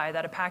verify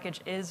that a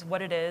package is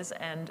what it is,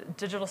 and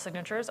digital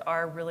signatures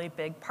are a really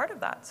big part of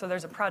that. So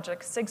there's a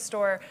project,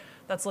 SigStore,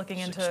 that's looking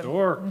into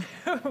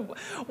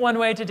one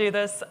way to do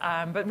this,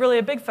 but really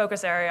a big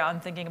focus area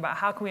on thinking about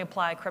how can we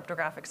apply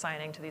cryptographic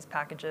signing to these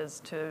packages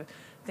to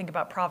think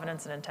about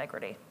provenance and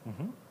integrity.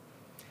 Mm-hmm.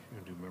 You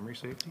want to do memory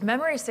safety?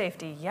 Memory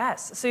safety,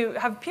 yes. So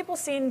have people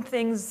seen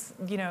things,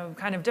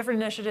 kind of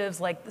different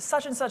initiatives like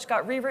such and such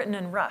got rewritten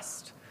in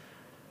Rust?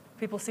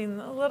 People seen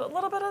a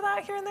little bit of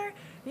that here and there?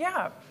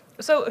 Yeah.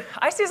 So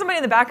I see somebody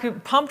in the back who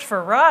pumped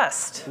for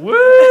Rust.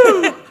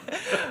 Woo!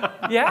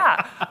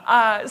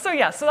 Yeah.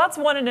 So that's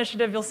one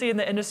initiative you'll see in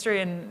the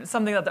industry and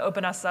something that the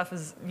OpenSF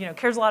is,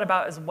 cares a lot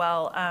about as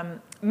well.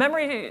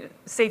 Memory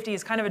safety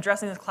is kind of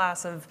addressing this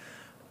class of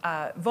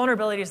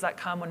vulnerabilities that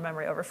come when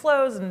memory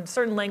overflows, and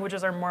certain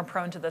languages are more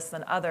prone to this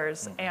than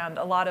others. Mm-hmm. And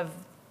a lot of,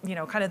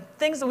 kind of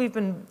things that we've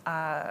been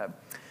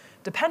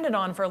dependent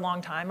on for a long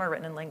time are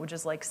written in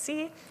languages like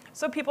C.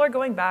 So people are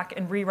going back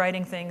and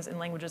rewriting things in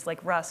languages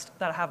like Rust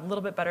that have a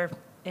little bit better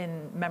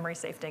in memory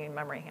safety and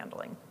memory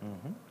handling.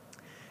 Mm-hmm.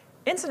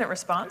 Incident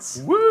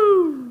response.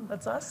 Woo!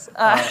 That's us.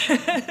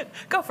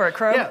 Go for it,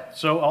 Crow. Yeah,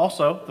 so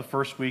also the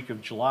first week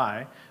of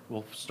July,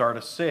 we'll start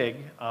a SIG.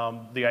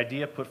 The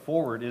idea put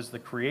forward is the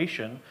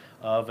creation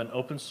of an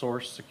open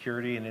source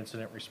security and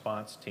incident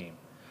response team.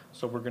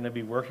 So we're going to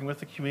be working with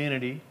the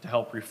community to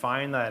help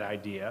refine that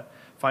idea,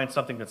 find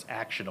something that's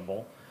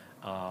actionable.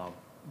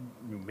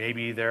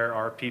 Maybe there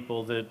are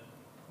people that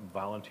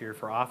volunteer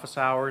for office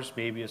hours,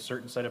 maybe a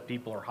certain set of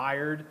people are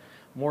hired.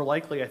 More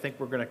likely, I think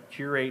we're going to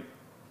curate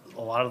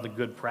a lot of the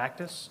good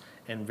practice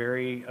and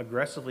very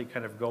aggressively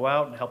kind of go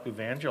out and help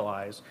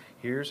evangelize.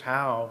 Here's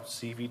how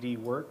CVD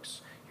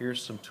works.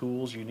 Here's some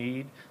tools you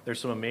need. There's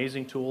some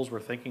amazing tools we're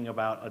thinking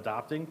about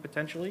adopting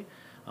potentially.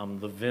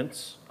 The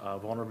VINTS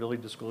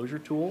vulnerability disclosure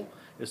tool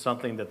is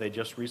something that they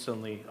just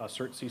recently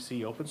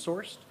CertCC open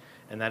sourced,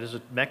 and that is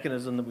a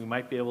mechanism that we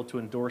might be able to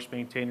endorse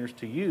maintainers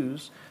to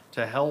use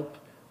to help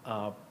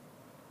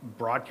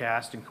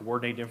broadcast and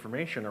coordinate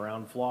information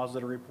around flaws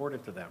that are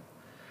reported to them.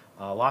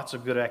 Lots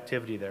of good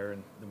activity there,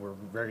 and we're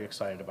very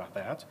excited about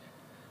that.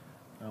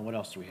 What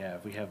else do we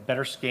have? We have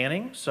better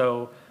scanning.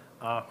 So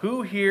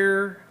who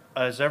here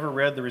has ever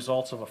read the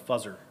results of a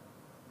fuzzer?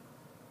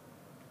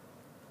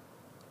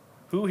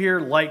 Who here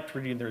liked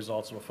reading the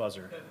results of a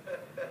fuzzer?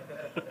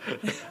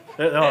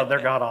 No,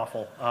 they're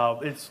god-awful.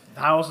 It's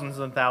thousands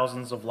and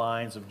thousands of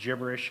lines of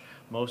gibberish.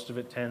 Most of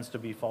it tends to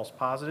be false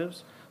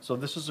positives. So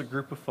this is a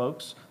group of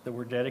folks that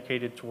were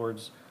dedicated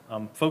towards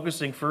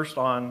focusing first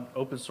on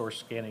open source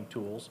scanning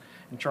tools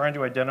and trying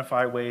to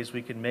identify ways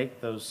we can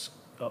make those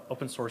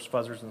open source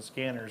fuzzers and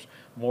scanners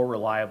more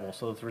reliable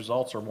so that the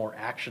results are more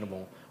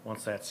actionable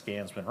once that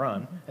scan's been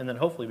run. Mm-hmm. And then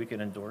hopefully we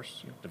can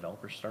endorse,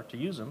 developers start to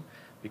use them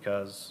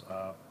because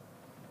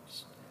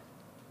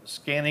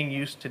scanning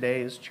use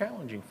today is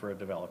challenging for a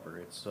developer.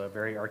 It's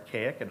very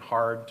archaic and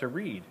hard to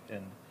read,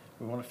 and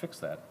we want to fix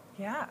that.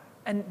 Yeah.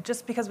 And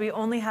just because we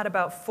only had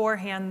about 4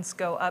 hands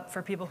go up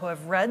for people who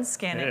have read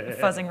scanning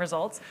fuzzing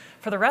results,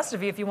 for the rest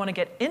of you, if you want to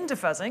get into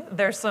fuzzing,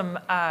 there's some,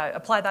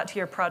 apply that to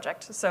your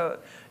project. So,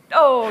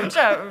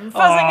 Jeff,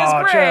 fuzzing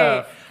is great.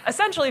 Jeff.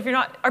 Essentially, if you're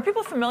not, are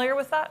people familiar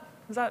with that?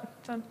 Is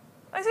that done?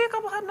 I see a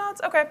couple head nods.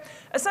 Okay.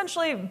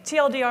 Essentially,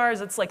 TLDR is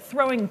it's like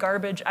throwing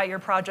garbage at your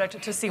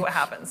project to see what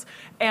happens.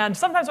 And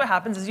sometimes what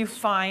happens is you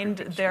find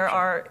there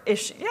are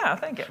issues. Yeah,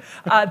 thank you.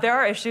 There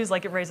are issues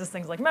like it raises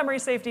things like memory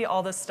safety,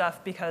 all this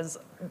stuff, because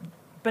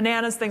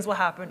bananas things will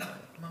happen.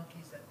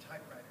 Monkeys and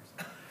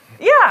typewriters.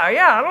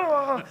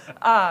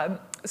 Yeah.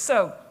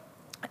 So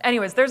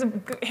anyways, there's a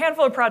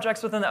handful of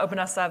projects within the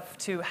OpenSF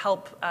to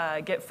help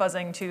get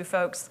fuzzing to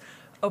folks.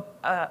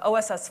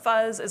 OSS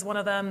Fuzz is one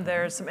of them.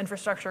 There's some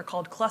infrastructure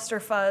called Cluster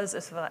Fuzz,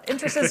 if that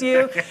interests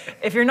you.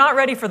 If you're not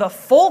ready for the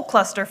full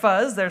Cluster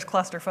Fuzz, there's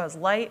Cluster Fuzz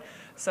Lite.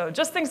 So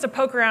just things to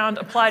poke around,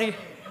 apply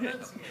to,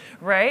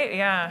 right?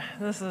 Yeah,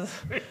 this is,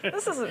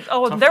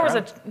 there was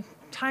a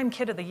Time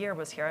Kid of the Year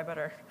was here. I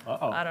better,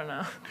 I don't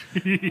know.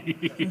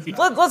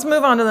 Let's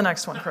move on to the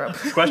next one, Crow.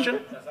 Question?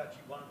 That's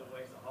actually one of the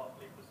ways the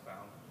Heartbleed was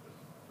found, was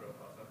through a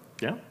fuzzer.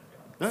 Yeah.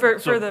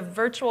 For the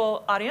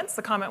virtual audience,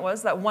 the comment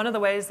was that one of the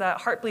ways that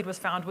Heartbleed was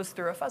found was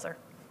through a fuzzer.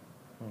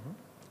 Mm-hmm.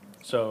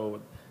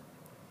 So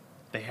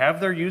they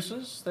have their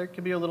uses. They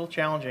can be a little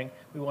challenging.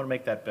 We want to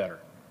make that better,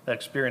 that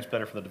experience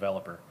better for the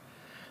developer.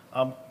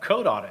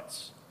 Code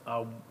audits.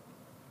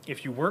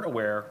 If you weren't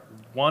aware,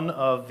 one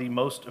of the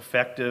most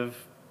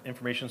effective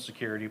information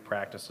security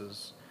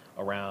practices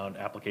around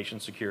application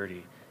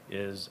security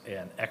is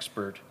an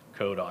expert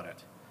code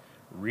audit.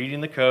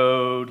 Reading the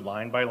code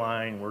line by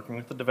line, working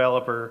with the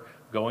developer,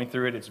 going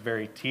through it. It's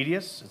very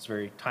tedious, it's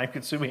very time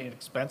consuming and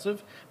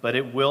expensive, but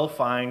it will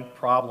find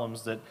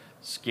problems that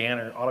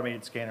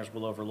automated scanners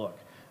will overlook.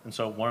 And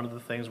so one of the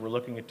things we're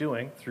looking at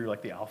doing through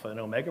like the Alpha and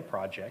Omega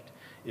project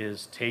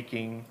is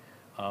taking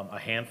a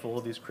handful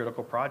of these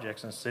critical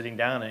projects and sitting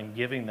down and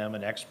giving them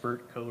an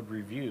expert code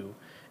review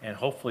and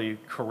hopefully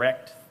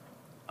correct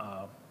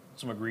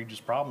some egregious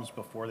problems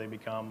before they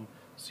become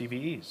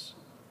CVEs.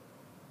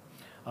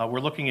 We're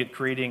looking at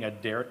creating a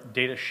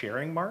data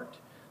sharing mart.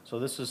 So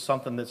this is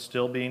something that's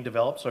still being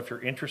developed. So if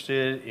you're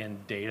interested in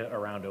data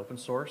around open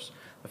source,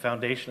 the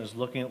foundation is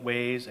looking at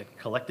ways at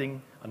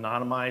collecting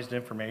anonymized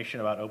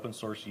information about open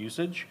source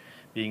usage,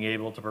 being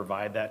able to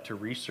provide that to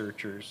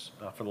researchers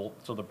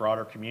so the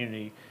broader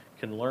community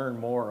can learn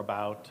more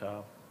about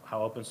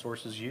how open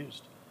source is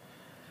used.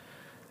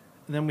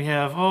 And then we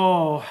have,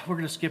 we're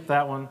going to skip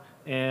that one.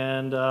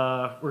 And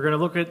we're going to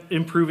look at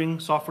improving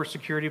software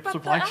security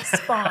supply chain.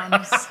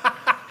 SBOMs.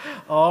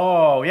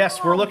 Oh,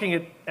 yes, we're looking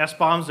at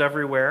SBOMs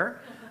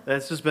everywhere.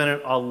 This has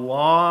been a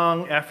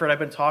long effort. I've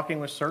been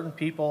talking with certain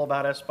people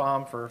about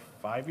SBOM for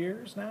 5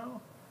 years now.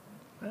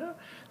 Yeah.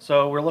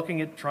 So we're looking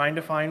at trying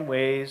to find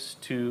ways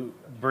to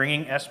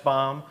bringing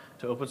SBOM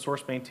to open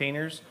source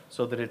maintainers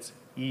so that it's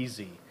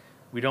easy.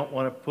 We don't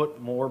want to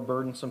put more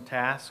burdensome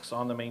tasks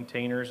on the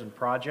maintainers and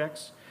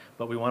projects,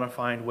 but we want to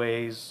find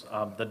ways,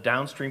 the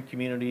downstream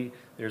community,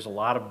 there's a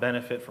lot of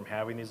benefit from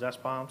having these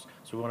SBOMs,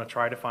 so we want to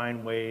try to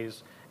find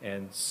ways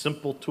and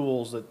simple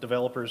tools that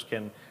developers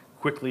can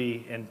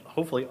quickly and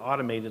hopefully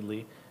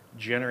automatedly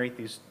generate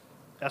these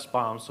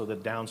SBOMs so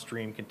that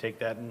downstream can take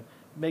that and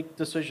make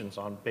decisions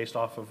based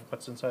off of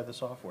what's inside the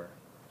software.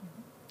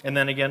 And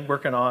then again,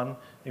 working on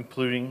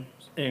improving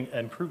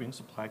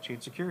supply chain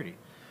security.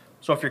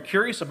 So if you're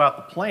curious about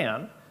the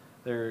plan,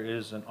 there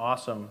is an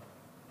awesome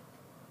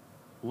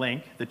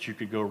link that you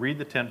could go read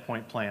the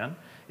 10-point plan.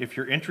 If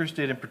you're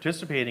interested in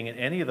participating in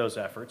any of those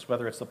efforts,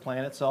 whether it's the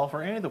plan itself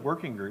or any of the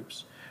working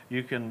groups,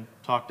 you can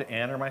talk to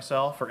Ann or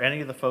myself or any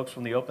of the folks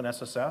from the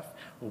OpenSSF.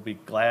 We'll be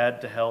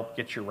glad to help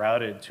get you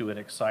routed to an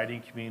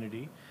exciting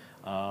community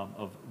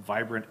of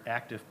vibrant,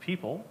 active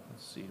people.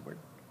 Let's see,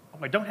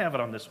 I don't have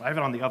it on this one. I have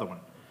it on the other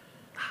one.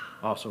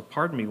 Oh, so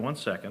pardon me 1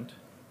 second.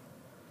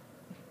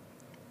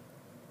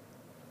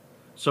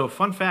 So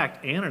fun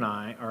fact, Ann and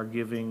I are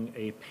giving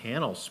a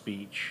panel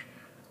speech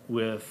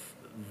with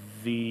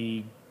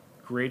the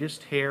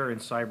greatest hair in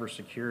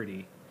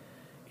cybersecurity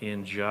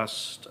in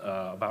just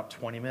about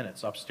 20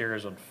 minutes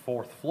upstairs on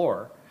 4th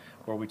floor,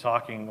 where we'll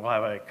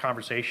have a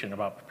conversation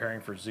about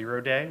preparing for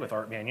 0 Day with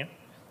Art Mannion,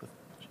 with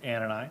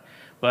Ann and I.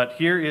 But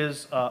here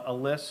is a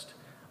list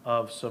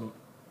of some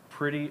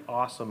pretty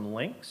awesome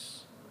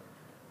links.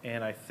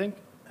 And I think,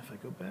 if I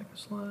go back a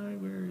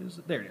slide, where is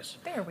it? There it is.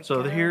 There we go.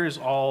 So here is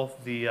all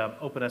the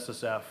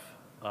OpenSSF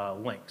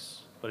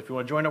links. But if you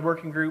want to join a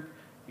working group,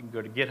 you can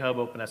go to GitHub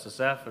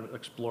OpenSSF and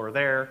explore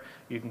there.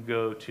 You can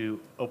go to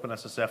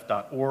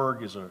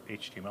openssf.org is a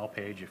HTML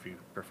page if you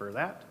prefer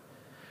that.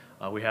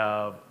 We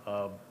have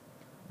a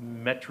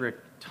metric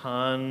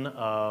ton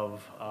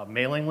of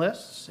mailing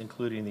lists,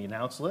 including the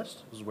announce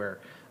list. This is where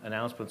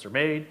announcements are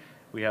made.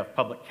 We have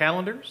public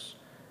calendars,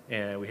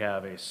 and we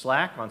have a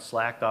Slack on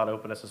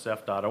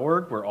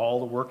slack.openssf.org where all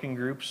the working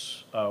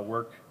groups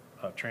work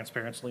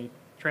transparently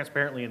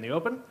in the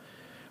open.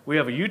 We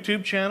have a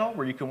YouTube channel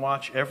where you can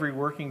watch every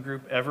working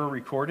group ever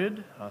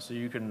recorded. So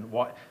you can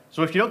watch.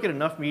 So if you don't get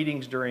enough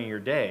meetings during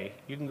your day,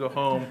 you can go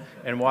home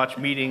and watch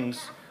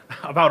meetings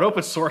about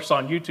open source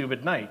on YouTube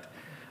at night.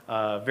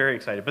 Very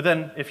excited. But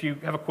then if you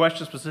have a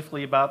question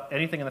specifically about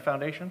anything in the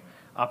foundation,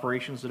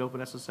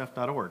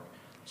 operations@openssf.org.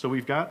 So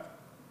we've got.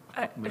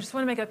 I just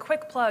want to make a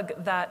quick plug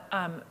that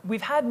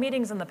we've had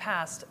meetings in the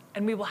past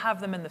and we will have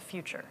them in the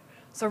future.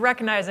 So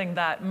recognizing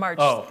that March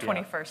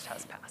 21st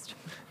has passed.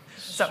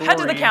 So head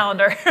to the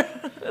calendar.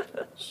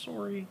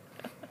 Sorry.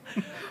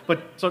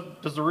 But so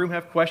does the room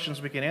have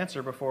questions we can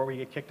answer before we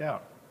get kicked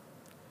out?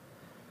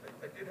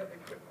 I did have a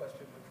quick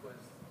question, which was,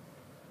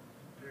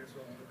 there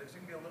seems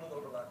to be a little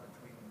overlap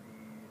between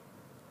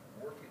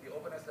the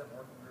OpenSF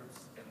working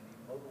groups and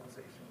the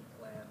mobilization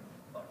plan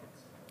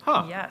buckets.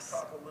 Huh. Yes.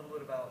 Talk a little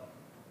bit about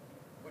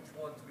which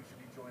ones we should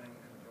be joining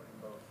and joining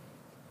both.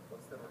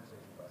 What's the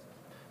organization process?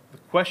 The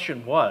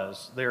question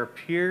was, there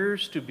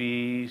appears to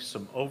be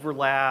some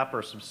overlap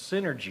or some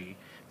synergy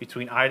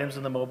between items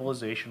in the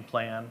mobilization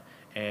plan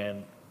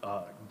and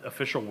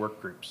official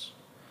work groups.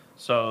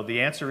 So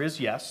the answer is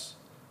yes.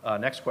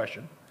 Next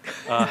question.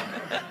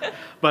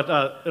 But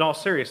in all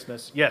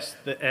seriousness, yes,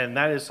 and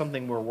that is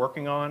something we're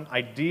working on.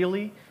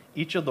 Ideally,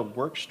 each of the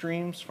work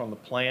streams from the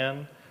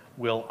plan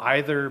will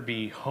either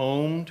be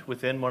homed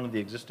within one of the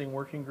existing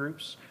working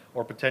groups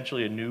or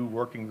potentially a new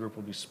working group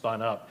will be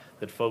spun up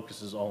that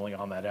focuses only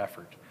on that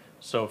effort.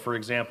 So for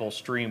example,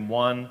 Stream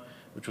 1,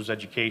 which was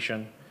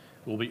education,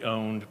 will be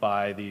owned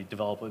by the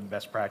Development and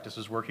Best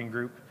Practices Working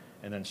Group,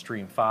 and then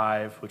Stream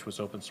 5, which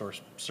was open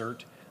source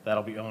CERT,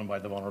 that'll be owned by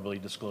the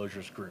Vulnerability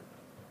Disclosures Group.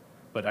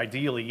 But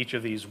ideally, each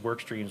of these work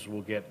streams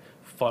will get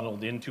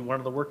funneled into one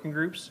of the working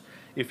groups.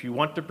 If you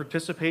want to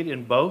participate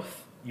in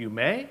both, you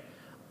may.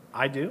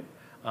 I do.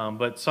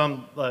 But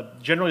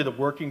generally the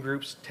working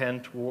groups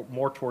tend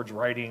more towards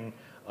writing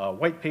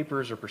white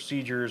papers or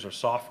procedures or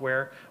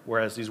software,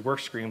 whereas these work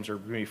streams are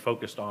really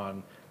focused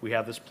on, we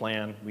have this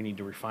plan, we need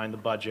to refine the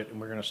budget,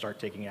 and we're going to start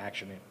taking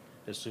action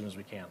as soon as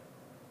we can.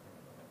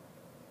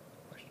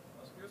 I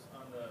was curious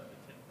on the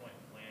 10-point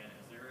plan,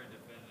 is there a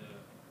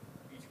definitive,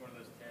 each one of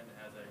those 10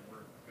 has a,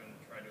 we're going to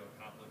try to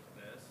accomplish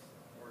this,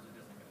 or is it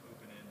just like an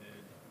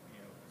open-ended,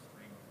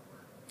 stream of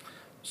work?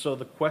 So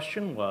the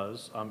question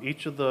was,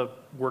 each of the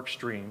work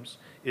streams,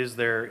 is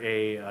there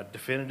a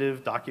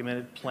definitive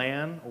documented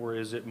plan, or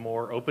is it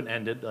more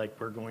open-ended, like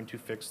we're going to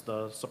fix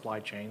the supply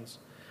chains?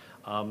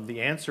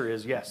 The answer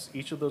is yes.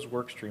 Each of those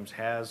work streams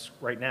has,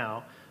 right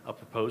now, a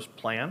proposed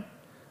plan.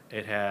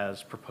 It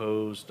has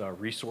proposed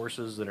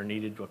resources that are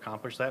needed to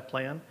accomplish that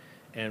plan,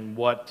 and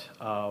what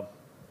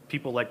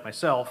people like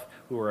myself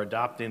who are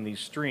adopting these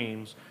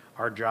streams,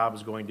 our job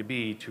is going to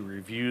be to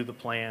review the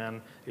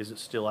plan. Is it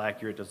still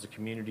accurate? Does the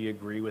community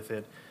agree with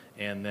it?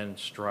 And then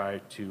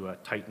strive to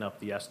tighten up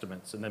the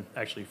estimates, and then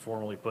actually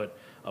formally put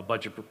a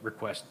budget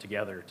request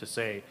together to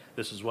say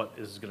this is what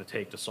is going to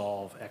take to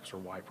solve X or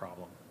Y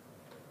problem.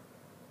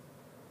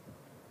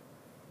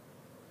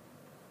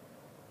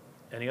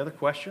 Any other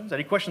questions?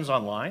 Any questions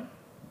online?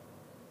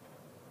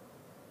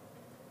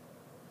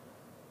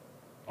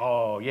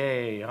 Oh,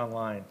 yay,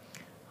 online.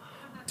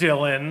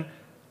 Dylan.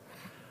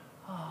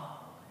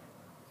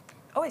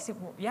 Oh, I see.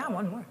 Well, yeah,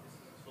 one more.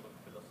 Sort of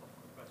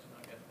philosophical question,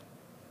 I guess.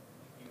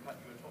 You were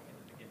talking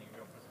at the beginning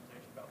of your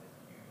presentation about the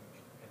huge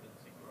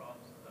dependency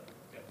graphs that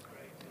get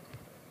created.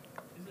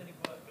 Is there any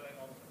work going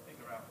on to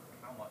figure out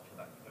how much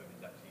of that code is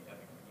actually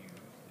ever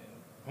used in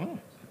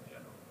projects in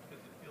general?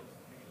 Because it feels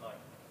to me like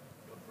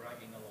you're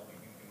dragging along a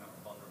huge amount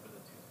of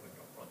vulnerabilities with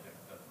your project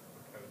that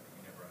the code that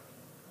you never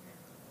actually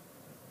use.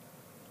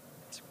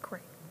 It's a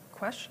great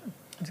question.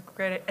 It's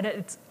great, and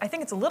I think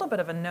it's a little bit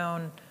of a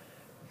known.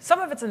 Some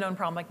of it's a known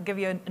problem. I can give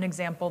you an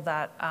example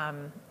that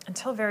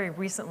until very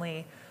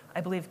recently,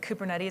 I believe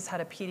Kubernetes had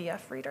a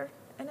PDF reader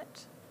in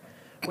it,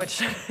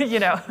 which,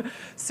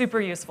 super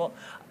useful.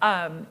 So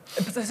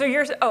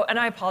and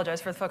I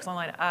apologize for the folks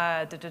online.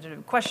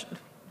 Question.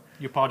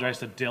 You apologize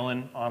to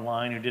Dylan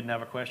online who didn't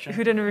have a question?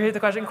 Who didn't read the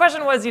question. The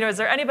question was, is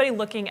there anybody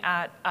looking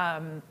at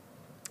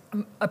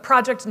a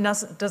project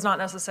does not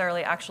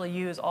necessarily actually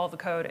use all the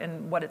code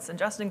in what it's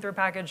ingesting through a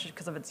package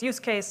because of its use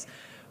case?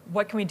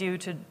 What can we do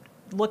to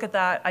look at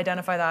that,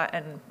 identify that,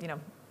 and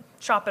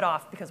chop it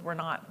off because we're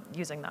not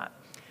using that?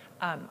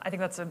 I think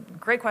that's a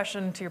great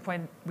question. To your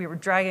point, we were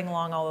dragging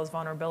along all those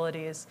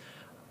vulnerabilities.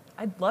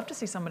 I'd love to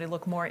see somebody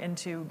look more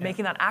into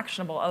making that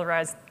actionable,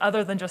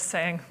 other than just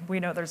saying, we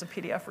know there's a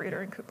PDF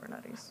reader in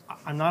Kubernetes.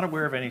 I'm not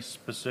aware of any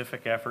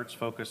specific efforts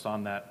focused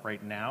on that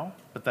right now,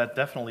 but that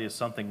definitely is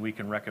something we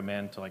can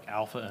recommend to like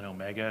Alpha and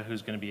Omega,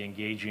 who's going to be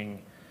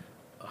engaging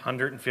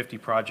 150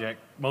 project,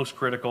 most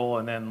critical,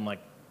 and then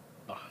like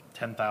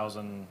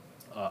 10,000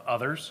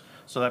 others,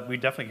 so that we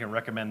definitely can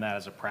recommend that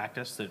as a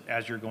practice, that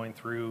as you're going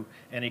through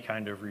any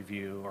kind of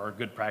review, or a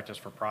good practice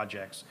for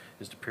projects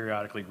is to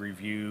periodically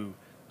review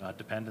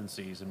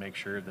dependencies and make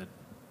sure that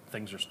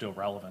things are still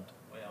relevant.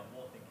 Well, I'm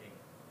more thinking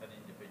an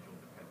individual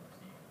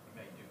dependency. You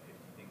may do 50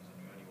 things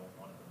and you only want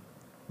one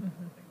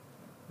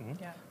of them.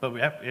 Yeah.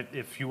 But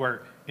if you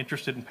are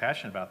interested and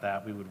passionate about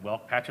that, we would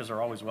patches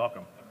are always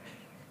welcome.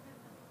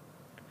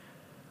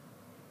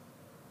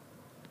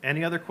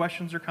 Any other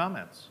questions or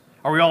comments?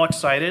 Are we all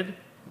excited?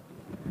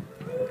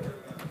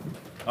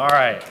 All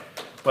right.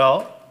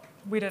 Well,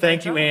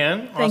 thank you,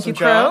 Ann. Thank you, Awesome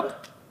job. Crow.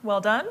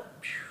 Well done.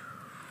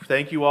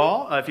 Thank you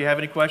all. If you have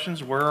any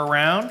questions, we're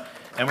around,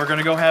 and we're going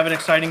to go have an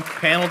exciting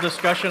panel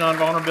discussion on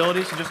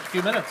vulnerabilities in just a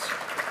few minutes.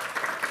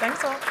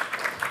 Thanks all.